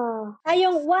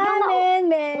 yung One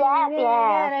Man.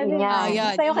 Yes.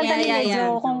 Basta yung kanta ni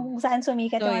Lizzo, kung saan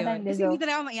sumikat yung kanta ni Kasi Lizzo. hindi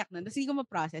talaga ako maiyak nun. Tapos hindi ko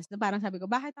ma-process na parang sabi ko,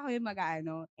 bakit ako yung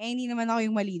hindi naman ako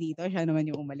yung mali dito. Siya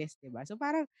naman yung umalis, diba? So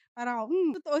parang ako,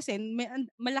 tutuusin,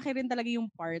 malaki rin talaga yung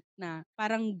part na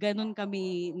parang ganun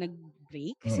kami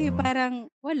nag-break. Kasi parang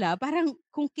parang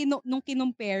nung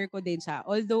kinumpare ko din siya,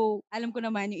 although alam ko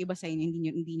naman yung iba sa inyo,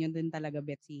 hindi nyo din talaga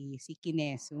bet si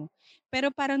Kineso. Pero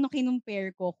parang nung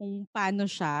kinumpare ko kung paano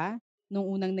siya nung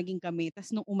unang naging kami,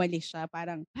 tas nung umalis siya,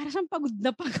 parang siyang pagod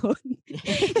na pagod.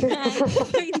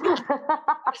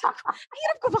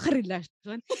 Hirap ko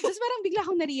makarelasyon. Tapos parang bigla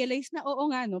akong na-realize na oo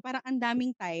nga, no, parang ang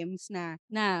daming times na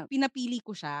pinapili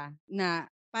ko siya, na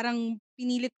parang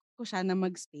pinilit ko siya na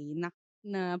magstay,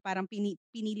 na parang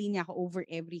pinili niya ako over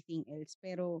everything else.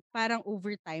 Pero parang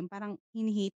over time, parang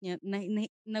hini-hate niya,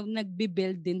 na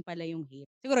nagbe-build din pala yung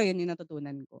hate. Siguro yun yung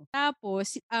natutunan ko.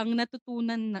 Tapos, ang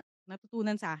natutunan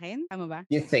sa akin, tama ba?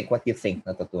 What you think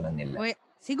natutunan nila? Well,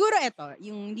 siguro ito,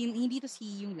 hindi to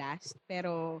yung last,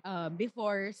 pero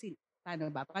before paano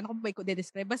ko ba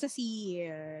i-describe? Basta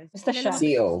basta siya.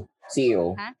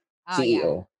 CEO. Ha?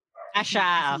 CEO. Yeah.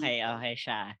 Siya. Okay,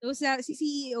 siya. So, si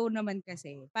CEO naman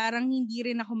kasi, parang hindi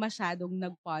rin ako masyadong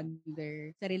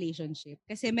nag-ponder sa relationship.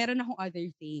 Kasi meron akong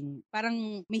other thing.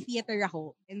 Parang may theater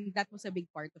ako, and that was a big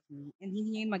part of me. And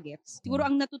hindi niya yun mag-gets. Siguro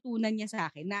ang natutunan niya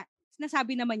sa akin, na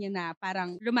sinasabi naman niya na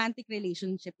parang romantic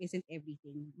relationship isn't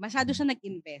everything. Masyado siya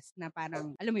nag-invest na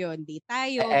parang, alam mo yun, date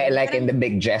tayo. Like parang, in the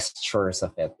big gestures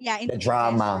of it. Yeah, in the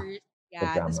drama.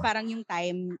 Yeah, tapos parang yung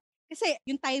time, kasi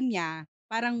yung time niya,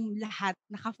 parang lahat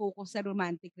nakafocus sa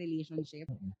romantic relationship.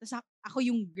 Tapos ako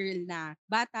yung girl na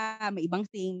bata, may ibang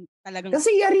thing, talagang...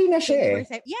 Kasi yari na siya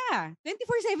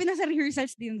 24/7 na sa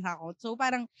rehearsals din ako. So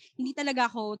parang hindi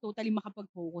talaga ako totally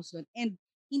makapag-focus doon. And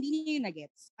hindi niya yung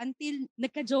nagets until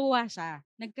nagka-jowa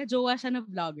siya na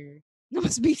vlogger na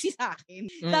mas busy sa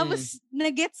akin. Tapos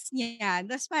nagets niya.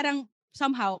 Tapos parang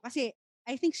somehow, kasi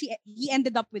I think he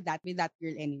ended up with that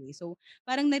girl anyway. So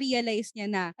parang na-realize niya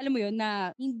na, alam mo yun,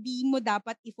 na hindi mo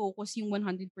dapat i-focus yung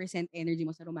 100% energy mo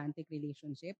sa romantic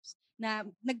relationships. Na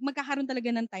magkakaroon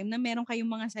talaga ng time na meron kayong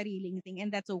mga sariling thing,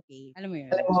 and that's okay. Alam mo yun?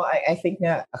 Alam mo, I think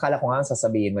nga, akala ko nga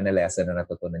sasabihin mo na lesson na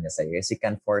natutunan niya sa'yo is you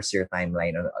can't force your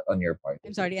timeline on your partner.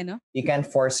 I'm sorry, ano? You can't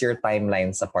force your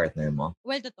timeline sa partner mo.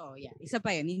 Well, totoo, yeah. Isa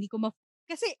pa yun. Hindi ko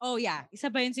Kasi, isa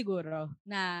ba yun siguro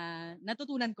na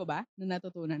natutunan ko ba?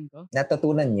 Natutunan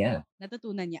niya.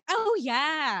 Natutunan niya. Oh,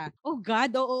 yeah! Oh,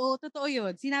 God, oo, totoo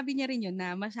yun. Sinabi niya rin yun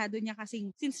na masyado niya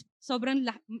kasing, since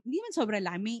hindi man sobrang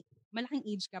laki, may malaking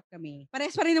age gap kami.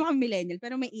 Parehas pa rin naman kami millennial,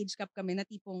 pero may age gap kami na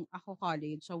tipong ako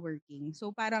college, so working.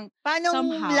 So parang Paano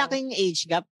somehow, laking age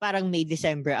gap? Parang may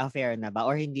December affair na ba?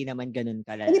 Or hindi naman ganun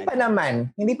kalala? Hindi pa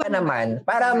naman.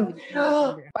 Parang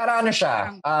ano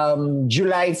siya,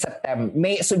 July,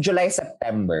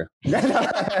 September.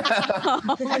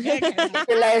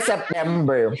 July,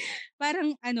 September.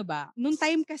 Parang ano ba, nung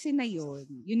time kasi na yun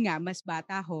nga, mas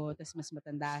bata ako, tapos mas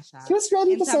matanda siya. He was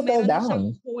ready to settle down. Meron siyang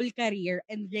whole career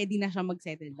and ready na siya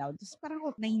mag-settle down. Tapos parang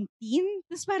 19.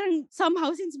 Tapos parang somehow,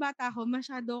 since bata ako,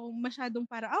 masyadong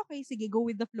parang, okay, sige, go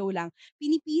with the flow lang.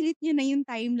 Pinipilit niya na yung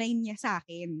timeline niya sa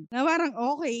akin. Na parang,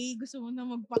 okay, gusto mo na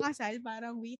magpakasal,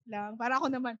 parang wait lang. Para ako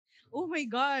naman, oh my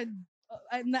God,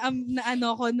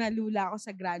 nalula ako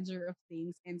sa grandeur of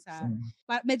things and sa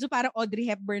medyo parang Audrey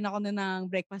Hepburn ako na ng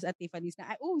Breakfast at Tiffany's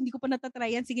na hindi ko pa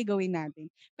natatryan, sige gawin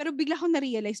natin. Pero bigla ko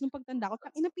na-realize nung pagtanda ko,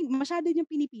 masyado niyang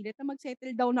pinipilit na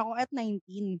mag-settle down ako at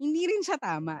 19. Hindi rin siya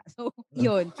tama. So,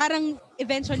 yun. Parang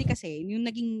eventually kasi, yun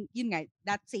nga,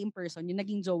 that same person, yung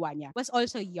naging jowa niya, was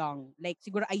also young. Like,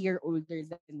 siguro a year older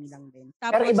than me lang din.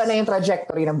 Tapos, pero iba na yung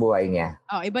trajectory ng buhay niya.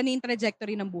 Iba na yung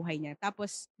trajectory ng buhay niya.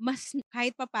 Tapos, mas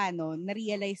kahit papano,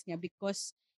 na-realize niya because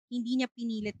hindi niya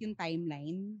pinilit yung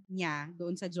timeline niya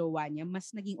doon sa jowa niya, mas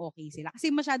naging okay sila.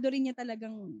 Kasi masyado rin niya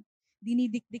talagang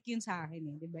dinidikdik yun sa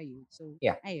akin di ba yun? So,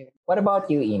 ayun. What about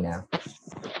you, Ina?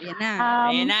 Yan na.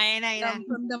 Ayan na.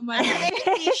 From the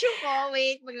issue ko,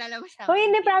 wait, maglalabas ako.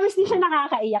 Hindi, promise di siya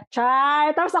nakakaiyak.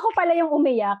 Char! Tapos ako pala yung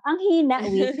umiyak. Ang hina.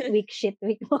 Weak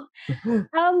mo.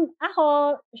 Ako,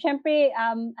 syempre,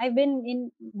 I've been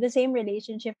in the same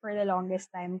relationship for the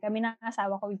longest time. Kami ng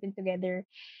asawa ko, we've been together,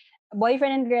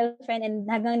 boyfriend and girlfriend, and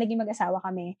hanggang naging mag-asawa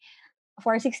kami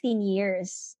for 16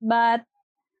 years. But,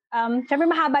 syempre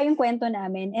mahaba yung kwento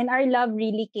namin, and our love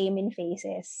really came in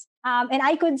phases. And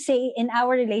I could say in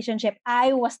our relationship,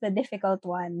 I was the difficult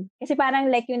one. Kasi parang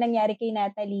like yung nangyari kay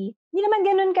Natalie, hindi naman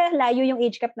ganun kalayo yung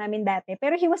age gap namin dati,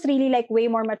 pero he was really like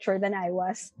way more mature than I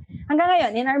was. Hanggang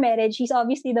ngayon, in our marriage, he's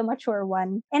obviously the mature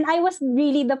one. And I was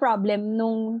really the problem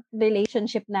nung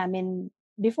relationship namin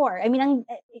before. I mean,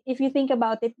 if you think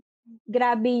about it,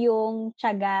 grabe yung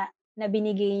tiyaga na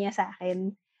binigay niya sa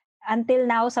akin. Until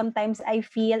now, sometimes I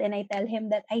feel and I tell him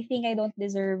that I think I don't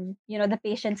deserve, the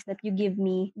patience that you give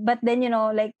me. But then,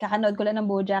 like kakanood ko lang ng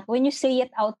BoJack, when you say it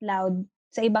out loud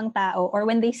sa ibang tao or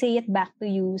when they say it back to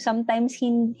you, sometimes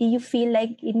you feel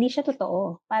like hindi siya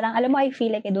totoo. Parang alam mo, I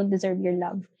feel like I don't deserve your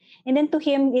love. And then to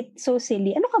him, it's so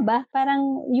silly. Ano ka ba?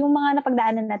 Parang yung mga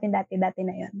napagdaanan natin dati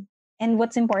na yun. And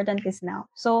what's important is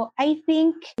now. So I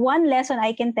think one lesson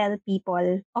I can tell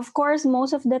people, of course,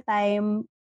 most of the time,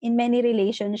 in many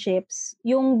relationships,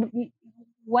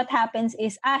 what happens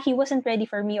is, he wasn't ready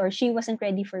for me or she wasn't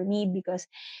ready for me because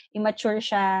immature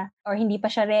siya or hindi pa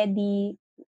siya ready,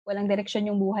 walang direksyon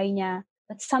yung buhay niya.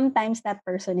 But sometimes that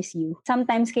person is you.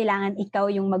 Sometimes kailangan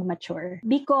ikaw yung mag-mature.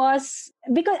 Because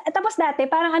tapos dati,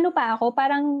 parang ano pa ako,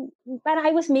 parang I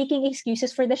was making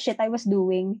excuses for the shit I was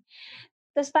doing.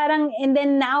 Tapos parang, and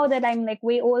then now that I'm like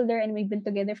way older and we've been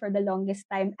together for the longest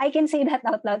time, I can say that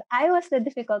out loud. I was the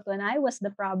difficult one. I was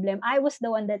the problem. I was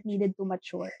the one that needed to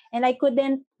mature. And I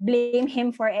couldn't blame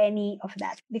him for any of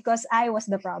that because I was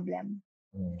the problem.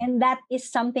 And that is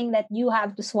something that you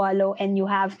have to swallow and you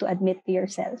have to admit to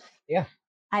yourself. Yeah.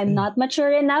 I'm not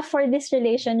mature enough for this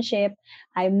relationship.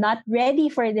 I'm not ready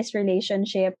for this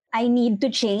relationship. I need to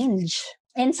change.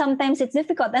 And sometimes it's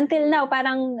difficult. Until now,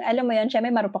 parang, alam mo yun,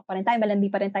 syempre marupok pa rin tayo,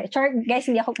 malandi pa rin tayo. Sure, guys,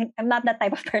 I'm not that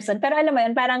type of person. Pero alam mo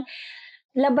yun, parang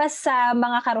labas sa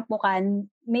mga karupukan,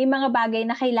 may mga bagay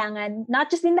na kailangan, not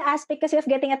just in the aspect kasi of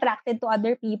getting attracted to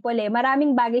other people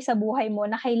maraming bagay sa buhay mo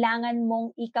na kailangan mong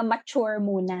ika-mature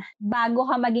muna bago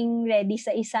ka maging ready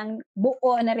sa isang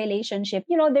buo na relationship.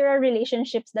 There are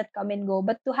relationships that come and go,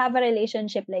 but to have a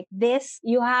relationship like this,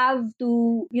 you have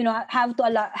to, have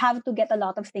to get a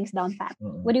lot of things down pat.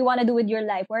 What do you want to do with your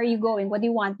life? Where are you going? What do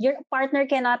you want? Your partner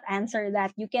cannot answer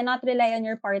that. You cannot rely on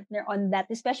your partner on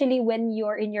that, especially when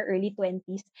you're in your early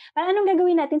 20s. Parang anong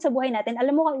gagawin natin sa buhay natin?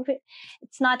 Alam mo,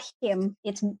 it's not him,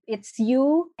 it's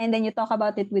you, and then you talk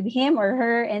about it with him or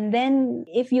her, and then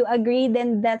if you agree,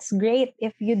 then that's great.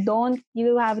 If you don't,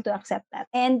 you have to accept that.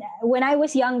 And when I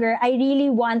was younger, I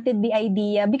really wanted the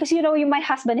idea, because my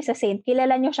husband is a saint.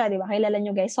 Kilala nyo siya, di ba? Kilala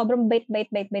nyo guys. Sobrang bait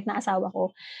na asawa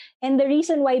ko. And the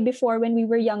reason why before, when we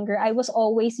were younger, I was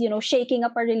always, shaking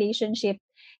up our relationship,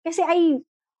 kasi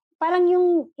parang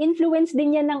yung influence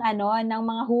din yan ng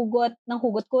mga hugot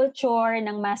culture,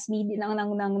 ng mass media,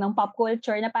 ng pop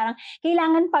culture, na parang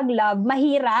kailangan pag love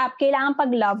mahirap, kailangan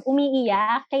pag love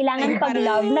umiiyak, kailangan pag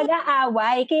love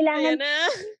nag-aaway, kailangan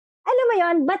alam mo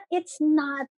yon, but it's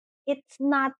not,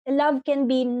 love can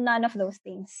be none of those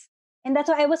things. And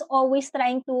that's why I was always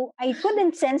I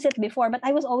couldn't sense it before, but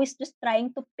I was always just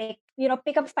trying to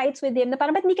pick up fights with him na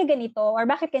parang, ba't hindi ka ganito? Or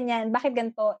bakit ganyan? Bakit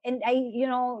ganito? And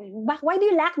why do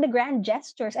you lack the grand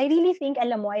gestures? I really think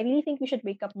we should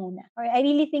break up muna. Or I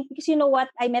really think, because you know what?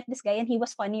 I met this guy and he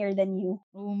was funnier than you.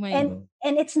 Oh my God.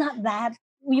 And it's not that.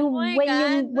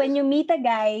 When you meet a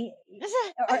guy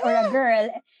or a girl,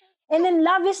 and then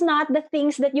love is not the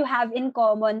things that you have in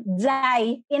common.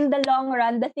 Zai, in the long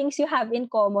run, the things you have in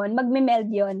common,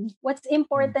 magme-meld yun. What's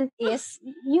important is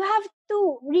you have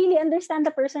to really understand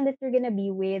the person that you're gonna be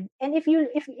with. And if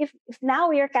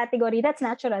now your category, that's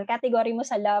natural. Category mo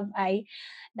sa love ay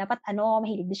dapat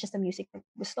mahilig din siya sa music na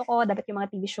gusto ko, dapat yung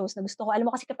mga TV shows na gusto ko.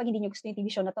 Alam mo kasi kapag hindi niyo gusto yung TV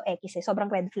show na to,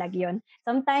 sobrang red flag yun.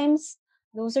 Sometimes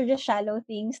those are just shallow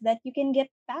things that you can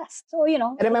get past. So, I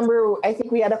remember, I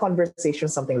think we had a conversation,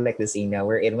 something like this, Ina,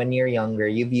 wherein when you're younger,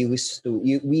 we used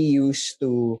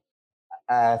to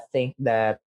think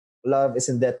that love is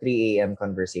in the 3 a.m.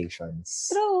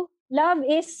 conversations. True. Love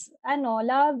is, dalhin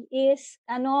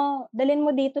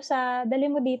mo dito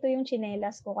yung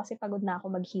tsinelas ko kasi pagod na ako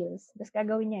mag-heels. Tapos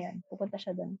gagawin niya yan. Pupunta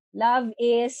siya doon. Love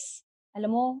is,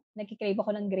 alam mo, nagkikrave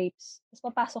ako ng grapes.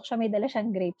 Tapos papasok siya, may dala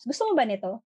siyang grapes. Gusto mo ba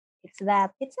nito? It's that.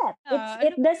 It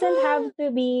doesn't have to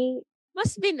be...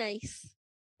 Must be nice.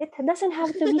 It doesn't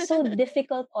have to be so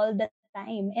difficult all the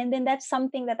time. And then that's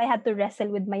something that I had to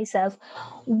wrestle with myself.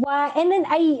 Why? And then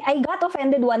I got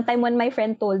offended one time when my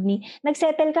friend told me,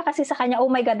 nagsettle ka kasi sa kanya,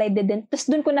 oh my God, I didn't. Tapos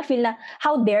dun ko na feel na,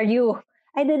 how dare you?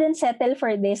 I didn't settle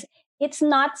for this. It's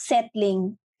not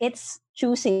settling. It's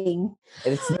choosing.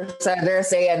 There's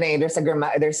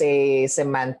a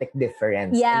semantic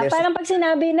difference. Yeah, parang pag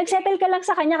sinabi, nagsettle ka lang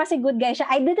sa kanya kasi good guy siya.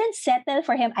 I didn't settle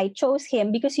for him. I chose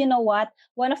him because you know what?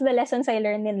 One of the lessons I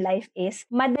learned in life is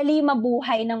madali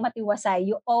mabuhay ng matiwasay.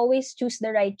 You always choose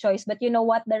the right choice. But you know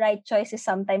what? The right choice is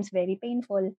sometimes very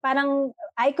painful. Parang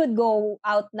I could go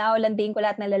out now, landing ko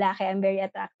lahat ng lalaki I'm very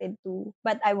attracted to.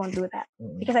 But I won't do that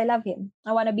because I love him.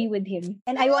 I want to be with him.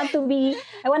 And I want to be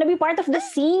part of the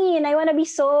scene. I want to be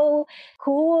so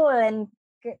cool and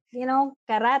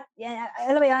karat.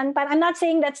 Alam mo yan? I'm not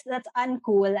saying that's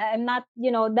uncool. I'm not,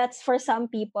 that's for some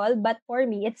people, but for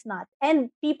me it's not.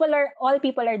 And all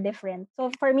people are different.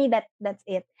 So for me that's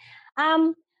it.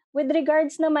 With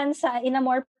regards naman in a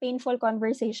more painful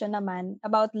conversation naman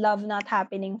about love not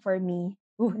happening for me.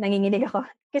 Nanginginig ako.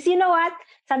 Kasi you know what?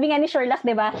 Sabi nga ni Sherlock,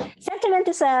 'di ba? Sentiment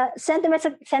is a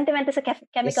chemical defect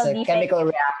chemical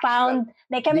reaction.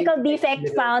 Chemical defect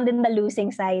found in the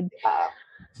losing side.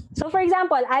 So for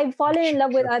example, I've fallen in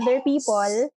love with other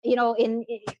people, in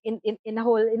a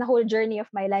whole journey of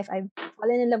my life. I've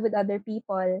fallen in love with other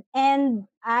people, and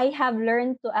I have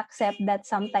learned to accept that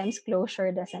sometimes closure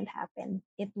doesn't happen.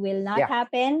 It will not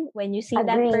happen when you see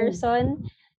that person.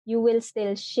 You will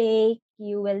still shake,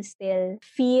 you will still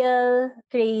feel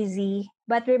crazy.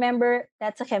 But remember,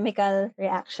 that's a chemical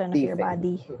reaction of your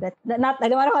body. I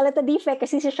don't want to call it a defect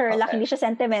kasi si Sherlock, hindi siya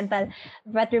sentimental.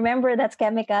 But remember, that's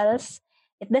chemicals.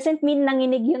 It doesn't mean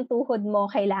nanginig yung tuhod mo,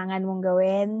 kailangan mong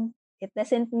gawin. It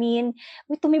doesn't mean,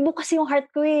 tumibok kasi yung heart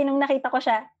ko nung nakita ko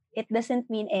siya. It doesn't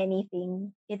mean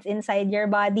anything. It's inside your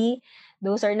body.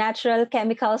 Those are natural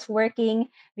chemicals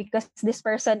working because this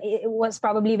person, it was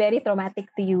probably very traumatic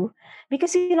to you.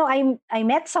 Because, I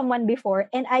met someone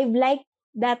before and I've liked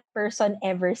that person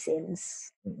ever since.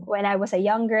 When I was a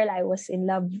young girl, I was in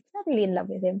love, not really in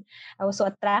love with him. I was so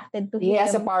attracted to him. He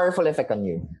has a powerful effect on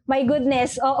you. My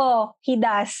goodness, he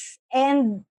does.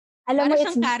 And alam mo,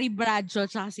 it's Carrie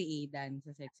Bradshaw tsaka si Aidan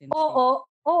sa Sex and the City.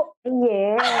 Oh,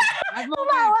 yes.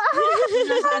 Tumawa.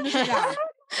 Ano sila?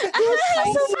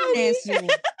 So funny.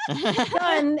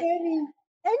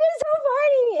 And it's so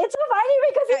funny. It's so funny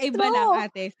because it's Kaiba true. lang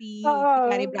ate. Si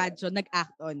Carrie Bradshaw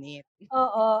nag-act on it.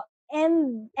 Oo.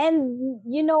 And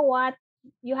you know what?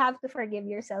 You have to forgive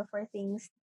yourself for things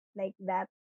like that.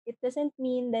 It doesn't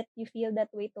mean that you feel that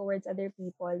way towards other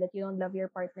people, that you don't love your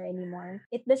partner anymore.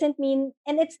 It doesn't mean,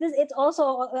 and it's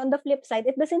also on the flip side,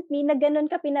 it doesn't mean na ganun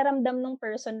ka pinaramdam ng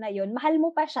person na yun. Mahal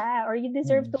mo pa siya or you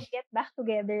deserve to get back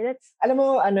together. Alam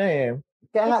mo,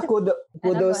 kaya nga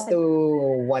kudos to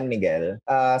Juan Miguel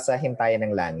sa Hintayan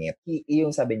ng Langit. Yung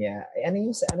sabi niya,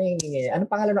 ano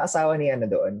pangalan ng asawa niya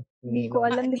doon? Hindi ko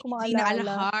alam, hindi ko maalala.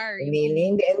 Gina Alahar.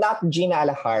 Not Gina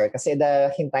Alahar kasi the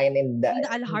Hintayan in the...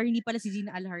 Gina Alahar, hindi pala si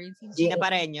Gina Alahar. Gina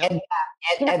Pareño?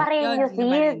 Pinapareho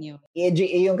sis.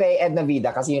 Yung kay Edna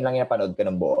Vida, kasi yun lang yung napanood ko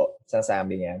ng buo.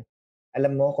 Sasabi niya,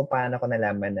 alam mo kung paano ko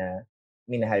nalaman na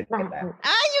minahal kita.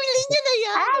 Yung linya na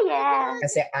yan! Yeah.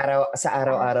 Kasi sa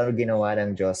araw-araw ginawa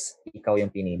ng Diyos, ikaw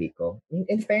yung pinili ko.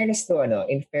 In fairness to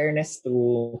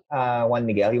Juan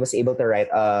Miguel, he was able to write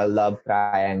a love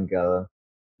triangle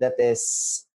that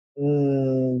is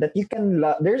that you can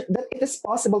love. That it is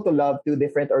possible to love two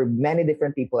different or many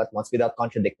different people at once without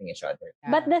contradicting each other.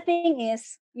 But the thing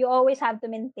is, you always have to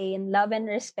maintain love and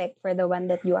respect for the one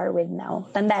that you are with now.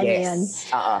 Tandaan niyo yun.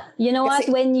 You know what?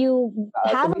 When you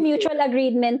have a mutual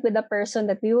agreement with the person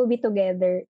that we will be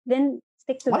together, then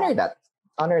stick to that.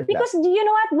 Honor because that. You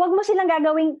know what? Wag mo silang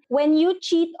gagawing, when you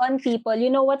cheat on people,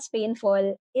 you know what's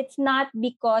painful? It's not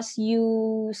because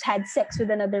you had sex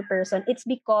with another person. It's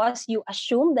because you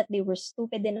assume that they were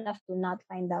stupid enough to not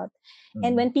find out.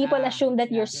 And when people assume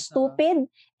that you're stupid,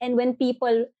 and when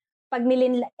people,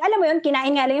 alam mo yun,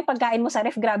 kinain nga lang yung pagkain mo sa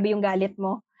ref, grabe yung galit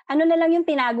mo. Ano na lang yung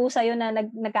tinago sa'yo na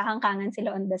nagkakangkangan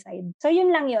sila on the side. So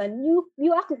yun lang yun.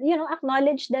 You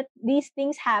acknowledge that these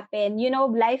things happen. You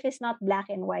know, life is not black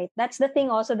and white. That's the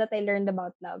thing also that I learned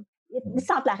about love.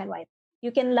 It's not black and white.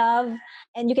 You can love,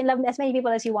 and you can love as many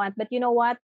people as you want. But you know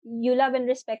what? You love and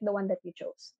respect the one that you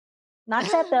chose. Not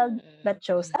settled, but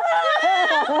chose.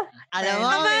 Alam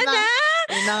mo, may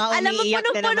mga umiiyak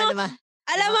na naman.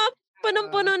 Alam mo,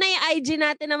 punong-puno na yung IG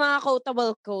natin ng mga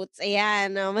quotable quotes.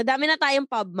 Ayan, madami na tayong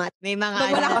PubMat. May mga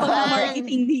wala pa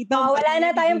marketing dito. Wala na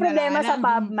tayong problema sa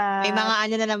PubMat. May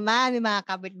mga na naman, may mga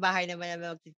kapitbahay naman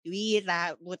na mag-tweet.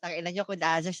 Butang ina nyo, kung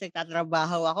dasas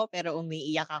nagtatrabaho ako, pero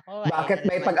umiiyak ako. Bakit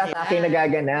may pag-atake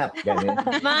nagaganap?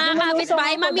 Mga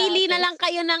kapitbahay, mamili na lang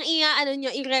kayo ng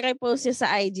i-repost nyo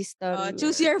sa IG story.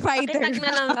 Choose your fighter.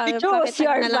 Choose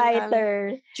your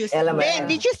fighter.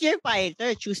 Hindi choose your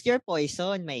fighter. Choose your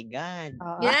poison. My God.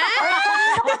 Yeah!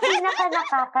 Pinaka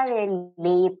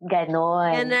nakaka-relate,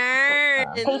 ganon.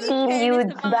 Ganon. Kay Team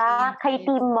Nudes ba? Kay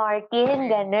Team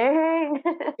Martin, ganon.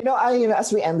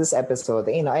 As we end this episode,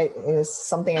 it's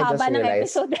something I just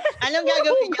realized. Anong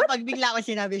gagawin niyo pag bigla ko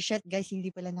sinabi, shit, guys,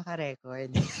 hindi pala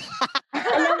naka-record.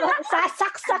 Alam mo,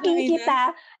 sasaksakin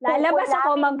kita. Lalabas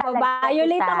ako,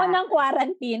 magpa-violate ako ng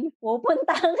quarantine.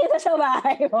 Pupuntahan kita sa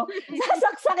bahay mo.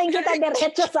 Sasaksakin kita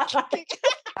diretso sa akin.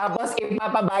 Tapos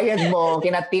ipapabayad mo,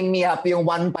 kina Team Me Up yung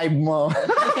 1.5 mo.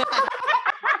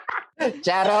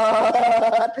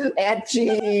 Charot!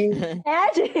 Etching!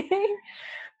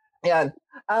 Yan.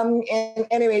 And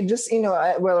anyway, just,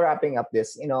 while wrapping up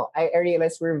this, I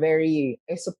realized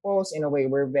I suppose in a way,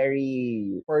 we're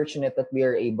very fortunate that we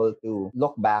are able to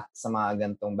look back sa mga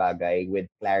gantong bagay with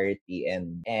clarity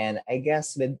and I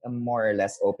guess with a more or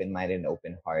less open mind and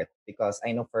open heart, because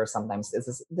I know for sometimes this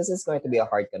is going to be a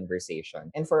hard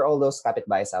conversation. And for all those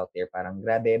kapitbahays out there, parang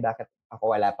grabe, bakit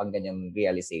ako wala pang ganyang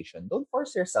realization? Don't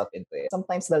force yourself into it.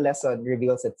 Sometimes the lesson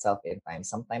reveals itself in time.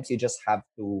 Sometimes you just have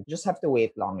to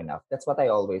wait long enough. That's what I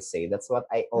always say. That's what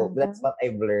that's what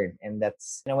I've learned. And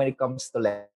that's, when it comes to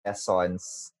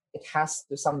lessons, it just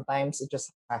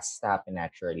has to happen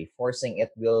naturally. Forcing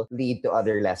it will lead to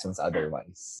other lessons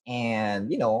otherwise. And,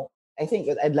 I think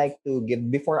I'd like to give,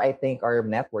 before I thank our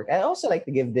network, I also like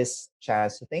to give this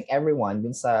chance to thank everyone,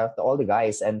 to all the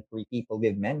guys and three people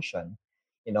we've mentioned.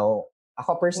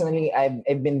 Ako personally,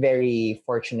 I've been very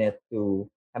fortunate to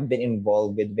have been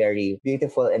involved with very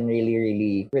beautiful and really,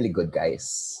 really, really good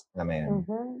guys. Alam mo yun?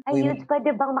 Ayun,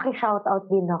 pwede bang maki-shoutout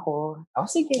din ako?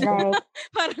 Sige.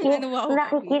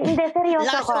 Like, hindi, seryoso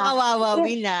Lakas mo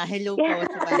kawawawin na. Hello po.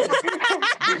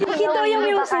 Hihinto yung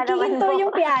music, hihinto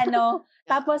yung piano.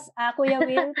 Tapos, Kuya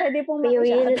Will, pwede pong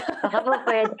maki-shoutout. Baka po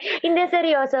pwede. Hindi,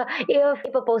 seryoso. If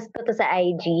ipopost ko to sa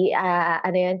IG,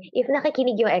 if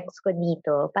nakikinig yung ex ko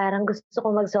dito, parang gusto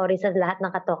ko mag-sorry sa lahat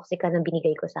ng katoksika na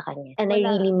binigay ko sa kanya. And I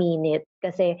really mean it.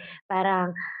 Kasi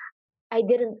parang, I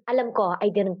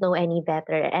didn't know any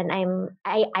better. And I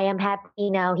am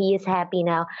happy now. He is happy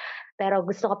now. Pero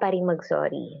gusto ko pa rin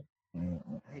mag-sorry.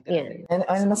 Yeah. And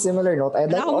on a similar note,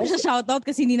 I'd like ako siya shoutout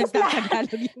kasi hindi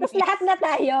nagtatagalog yun. Mas lahat na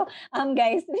tayo.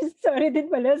 Guys, sorry din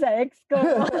pala sa ex ko.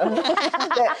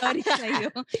 Sorry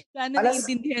sa'yo. Sana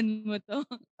naiintindihan mo to.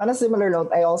 On a similar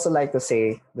note, I also like to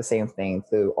say the same thing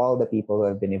to all the people who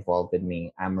have been involved with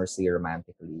me amorously,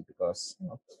 romantically, because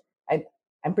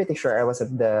I'm pretty sure I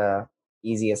wasn't the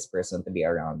easiest person to be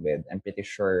around with. I'm pretty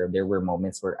sure there were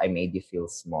moments where I made you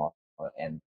feel small,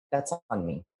 and that's on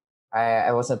me.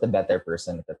 I wasn't a better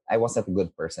person. I wasn't a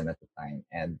good person at the time.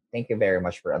 And thank you very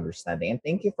much for understanding. And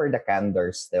thank you for the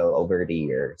candor still over the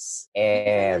years.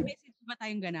 And message ba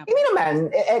tayong ganap? Hindi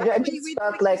naman. I just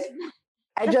felt like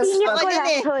I just Nasingit felt, ko lang,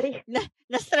 eh. sorry.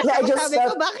 Na-stress No, I ako. just Sabi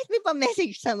ko, felt- bakit may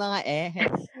pa-message sa mga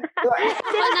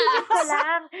Nasingit ko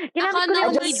lang. Ginamit ko lang I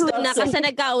yung just Good felt na so- kasi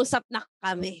nagkausap na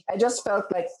kami. I just felt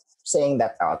like saying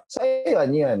that out. So,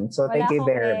 yun. So, Wala thank you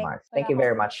akong very ex. much. Wala Thank you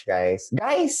very akong- much, guys.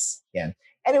 Guys! Yan.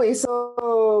 Anyway, so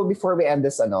before we end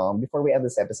this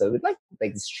episode, we'd like to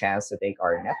take this chance to thank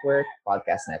our network,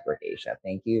 Podcast Network Asia.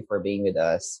 Thank you for being with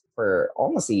us for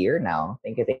almost a year now.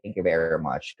 Thank you very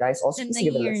much. Guys, also And please a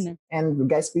give a year listen. And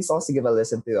guys, please also give a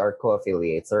listen to our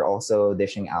co-affiliates. They're also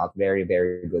dishing out very,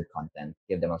 very good content.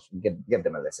 Give them a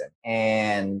listen.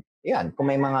 And yan, kung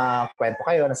may mga kwento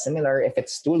kayo na similar, if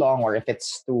it's too long or if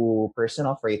it's too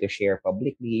personal for you to share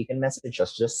publicly, you can message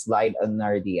us. Just slide on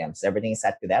our DMs. Everything is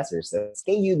at Kudazzers. That's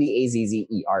Kudazzers.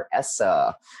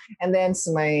 And then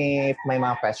may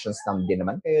mga questions lang din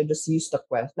naman kayo, just use the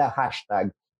hashtag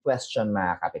question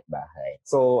mga kapitbahay.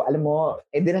 So, alam mo,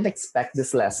 I didn't expect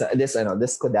this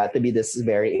kuda to be this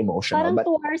very emotional. Parang But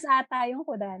 2 hours ata yung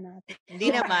kuda natin.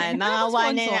 Hindi naman. Mga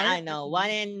Sponsor?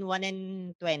 1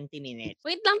 and 20 minutes.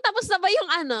 Wait lang, tapos na ba yung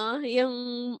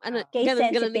Case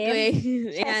ganun ni sensitive?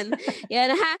 Kuya?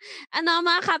 Yan ha.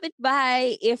 Mga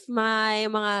kapitbahay, if may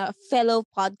mga fellow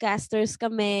podcasters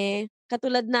kami,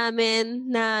 katulad namin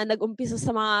na nag-umpisa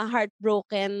sa mga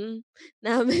heartbroken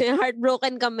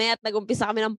kami at nag-umpisa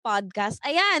kami ng podcast.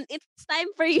 Ayan, it's time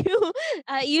for you.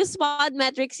 Use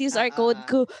Podmetrics, use our code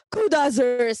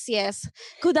Kudazzers. Yes.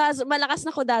 Kudazzers, malakas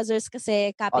na Kudazzers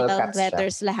kasi capital All caps siya.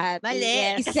 letters lahat. Mali.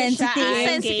 Yes. Kasi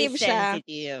Sensitive siya.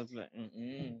 Sensitive.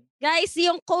 Guys,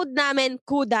 yung code namin,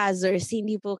 Kudazzers,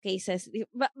 hindi po cases.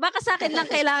 Baka sa akin lang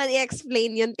kailangan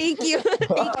i-explain yun. Thank you.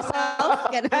 Thank you so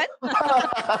much.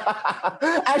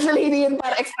 Actually, hindi yun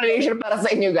para explanation para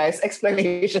sa inyo, guys.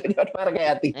 Explanation yun para kay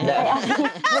Atina.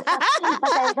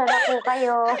 Pasensya na po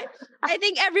kayo. I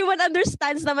think everyone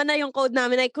understands naman na yung code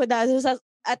namin ay Kudazzers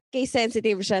at case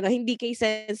sensitive siya. No? Hindi case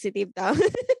sensitive daw.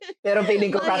 Pero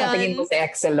feeling ko, Ayan. kakatingin mo sa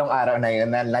Excel nung araw na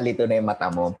yun, nalito na yung mata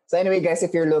mo. So anyway, guys,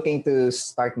 if you're looking to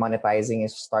start monetizing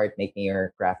and start making your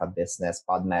craft a business,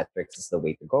 Podmetrics is the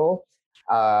way to go.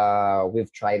 We've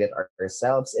tried it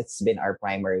ourselves. It's been our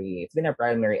primary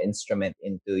instrument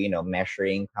into,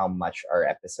 measuring how much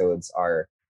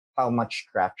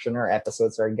traction our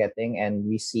episodes are getting. And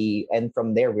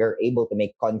from there, we're able to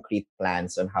make concrete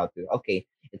plans on how to,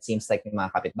 it seems like yung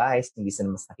mga kapitbahay, hindi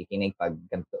sila mas nakikinig pag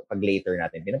later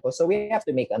natin pinupost. So we have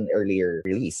to make an earlier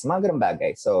release. Mga ganun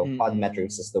bagay. So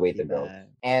Podmetrics is the way to go.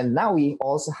 And now we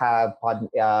also have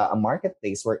a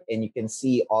marketplace wherein you can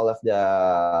see all of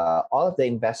the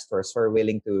investors who are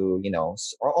willing to,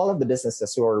 or all of the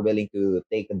businesses who are willing to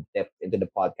take a dip into the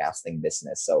podcasting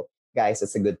business. So guys,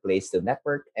 it's a good place to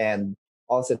network and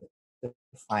also to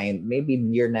find maybe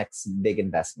your next big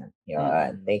investment.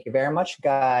 Thank you very much,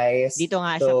 guys. Dito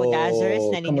nga sa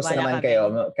Kudazzers, Kamusta naniniwala naman kami. kayo?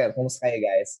 Kamusta kayo,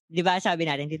 guys? Di ba sabi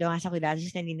natin, dito nga sa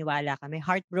Kudazzers, naniniwala kami,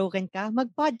 heartbroken ka,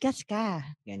 mag-podcast ka.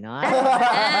 Ganon.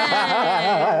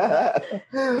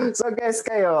 So guys,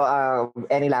 kayo,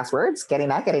 any last words?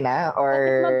 Karina? Or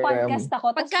Mag-podcast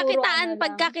ako. tas puro ano lang.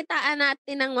 Pagkakitaan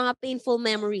natin ng mga painful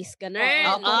memories. Ganun.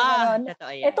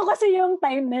 Totoo yan. Ito kasi yung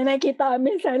time na nakita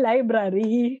kami sa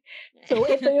library. So,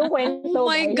 ito yung kwento. Oh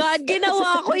my guys. God,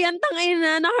 ginawa ko yan.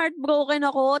 Tangina na heartbroken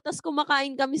ako. Tapos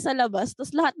kumakain kami sa labas.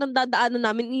 Tapos lahat ng dadaanan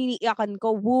namin, iniiyakan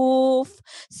ko. Woof.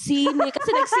 Sine. Kasi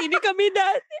nagsine kami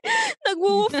dati.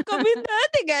 Nag-woof kami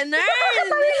dati. Ganun.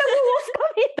 Nag-woof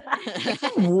kami dati.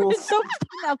 Woof.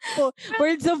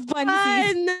 Words of fun,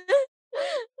 sis.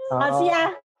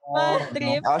 Asya.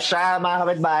 Trip. Siya, mga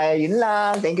kapitbahay, yun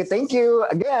lang. Thank you.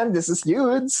 Again, this is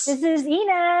Yudes. This is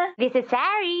Ina. This is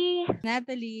Sari.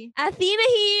 Natalie. Athena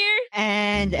here.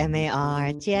 And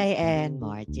MARTIN,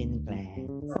 Martin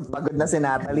Clan. Pagod na si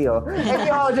Natalie, oh. And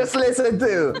you all just listen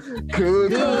to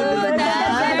Kudazzers.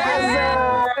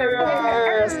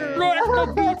 Let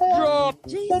the beat drop.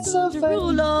 That's so Jason funny.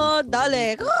 Derulo.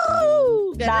 Dale.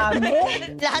 Woo! Ganun.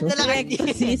 Dami. Lahat na lang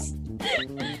Sis.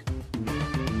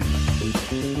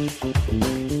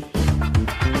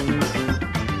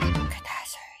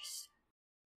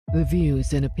 The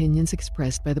views and opinions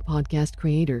expressed by the podcast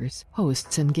creators,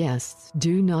 hosts, and guests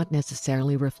do not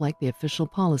necessarily reflect the official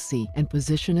policy and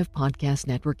position of Podcast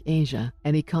Network Asia.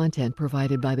 Any content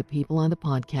provided by the people on the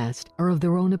podcast are of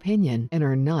their own opinion and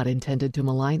are not intended to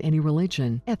malign any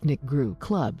religion, ethnic group,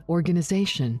 club,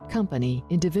 organization, company,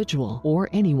 individual, or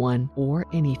anyone or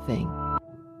anything.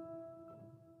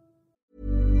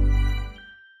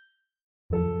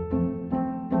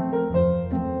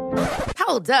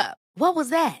 Hold up. What was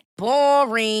that?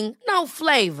 Boring. No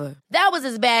flavor. That was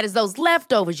as bad as those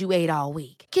leftovers you ate all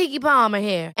week. Keke Palmer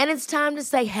here, and it's time to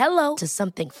say hello to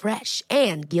something fresh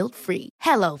and guilt-free.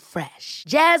 Hello Fresh.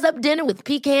 Jazz up dinner with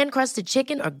pecan-crusted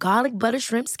chicken or garlic butter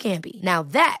shrimp scampi. Now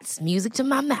that's music to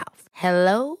my mouth.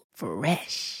 Hello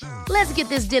Fresh. Let's get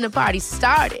this dinner party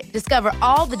started. Discover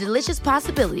all the delicious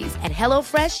possibilities at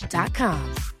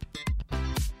HelloFresh.com.